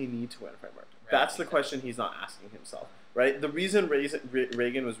why does he need to win framework? Right, That's the question he's not asking himself. Right? The reason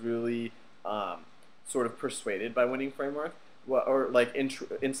Regan was really sort of persuaded by winning framework, or like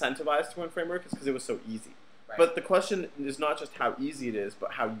incentivized to win framework, is because it was so easy. Right. But the question is not just how easy it is,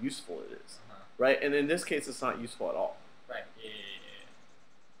 but how useful it is, right? And in this case, it's not useful at all. Right. Yeah.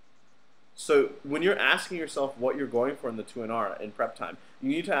 So when you're asking yourself what you're going for in the 2NR in prep time, you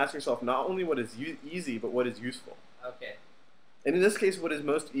need to ask yourself not only what is easy, but what is useful. Okay. And in this case, what is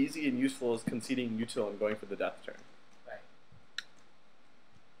most easy and useful is conceding util and going for the death turn. Right.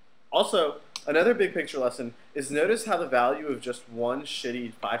 Also, another big picture lesson is notice how the value of just one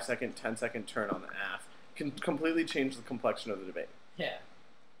shitty 5-second, 10-second turn on the AF can completely change the complexion of the debate. Yeah.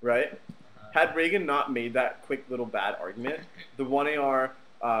 Right? Had Regan not made that quick little bad argument, the 1AR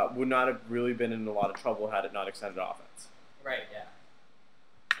would not have really been in a lot of trouble had it not extended offense. Right, yeah.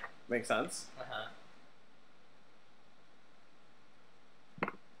 Make sense?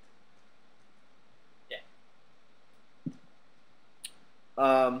 Yeah.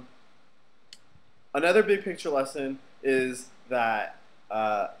 Another big picture lesson is that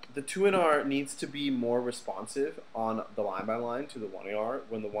the 2NR needs to be more responsive on the line by line to the 1AR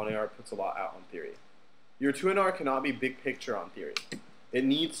when the 1AR puts a lot out on theory. Your 2NR cannot be big picture on theory. It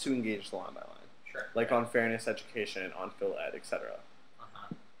needs to engage the line by line. Sure. Like on fairness education, on phil ed, etc.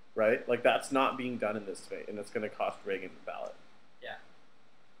 Right? Like that's not being done in this debate, and it's going to cost Regan the ballot. Yeah.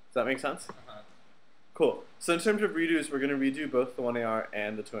 Does that make sense? Cool. So in terms of redos, we're going to redo both the 1AR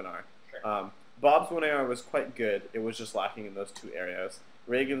and the 2NR. Sure. Bob's 1AR was quite good. It was just lacking in those two areas.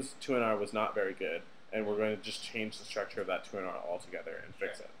 Reagan's 2NR was not very good, and we're going to just change the structure of that 2NR altogether and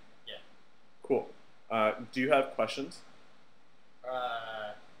fix it. Yeah. Cool. Do you have questions?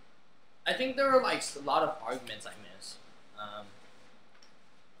 I think there were like a lot of arguments I missed.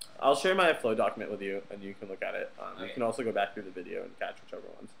 I'll share my flow document with you, and you can look at it. You Okay. can also go back through the video and catch whichever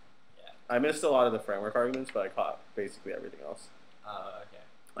ones. Yeah. I missed a lot of the framework arguments, but I caught basically everything else. Oh, okay.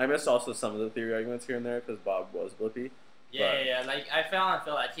 I missed also some of the theory arguments here and there because Bob was blippy. Yeah. Like I found on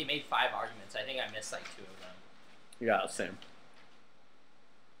Phil that he made 5 arguments. I think I missed like 2 of them. Yeah, same.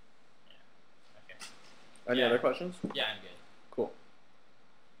 Okay. Any Yeah. other questions? Yeah, I'm good.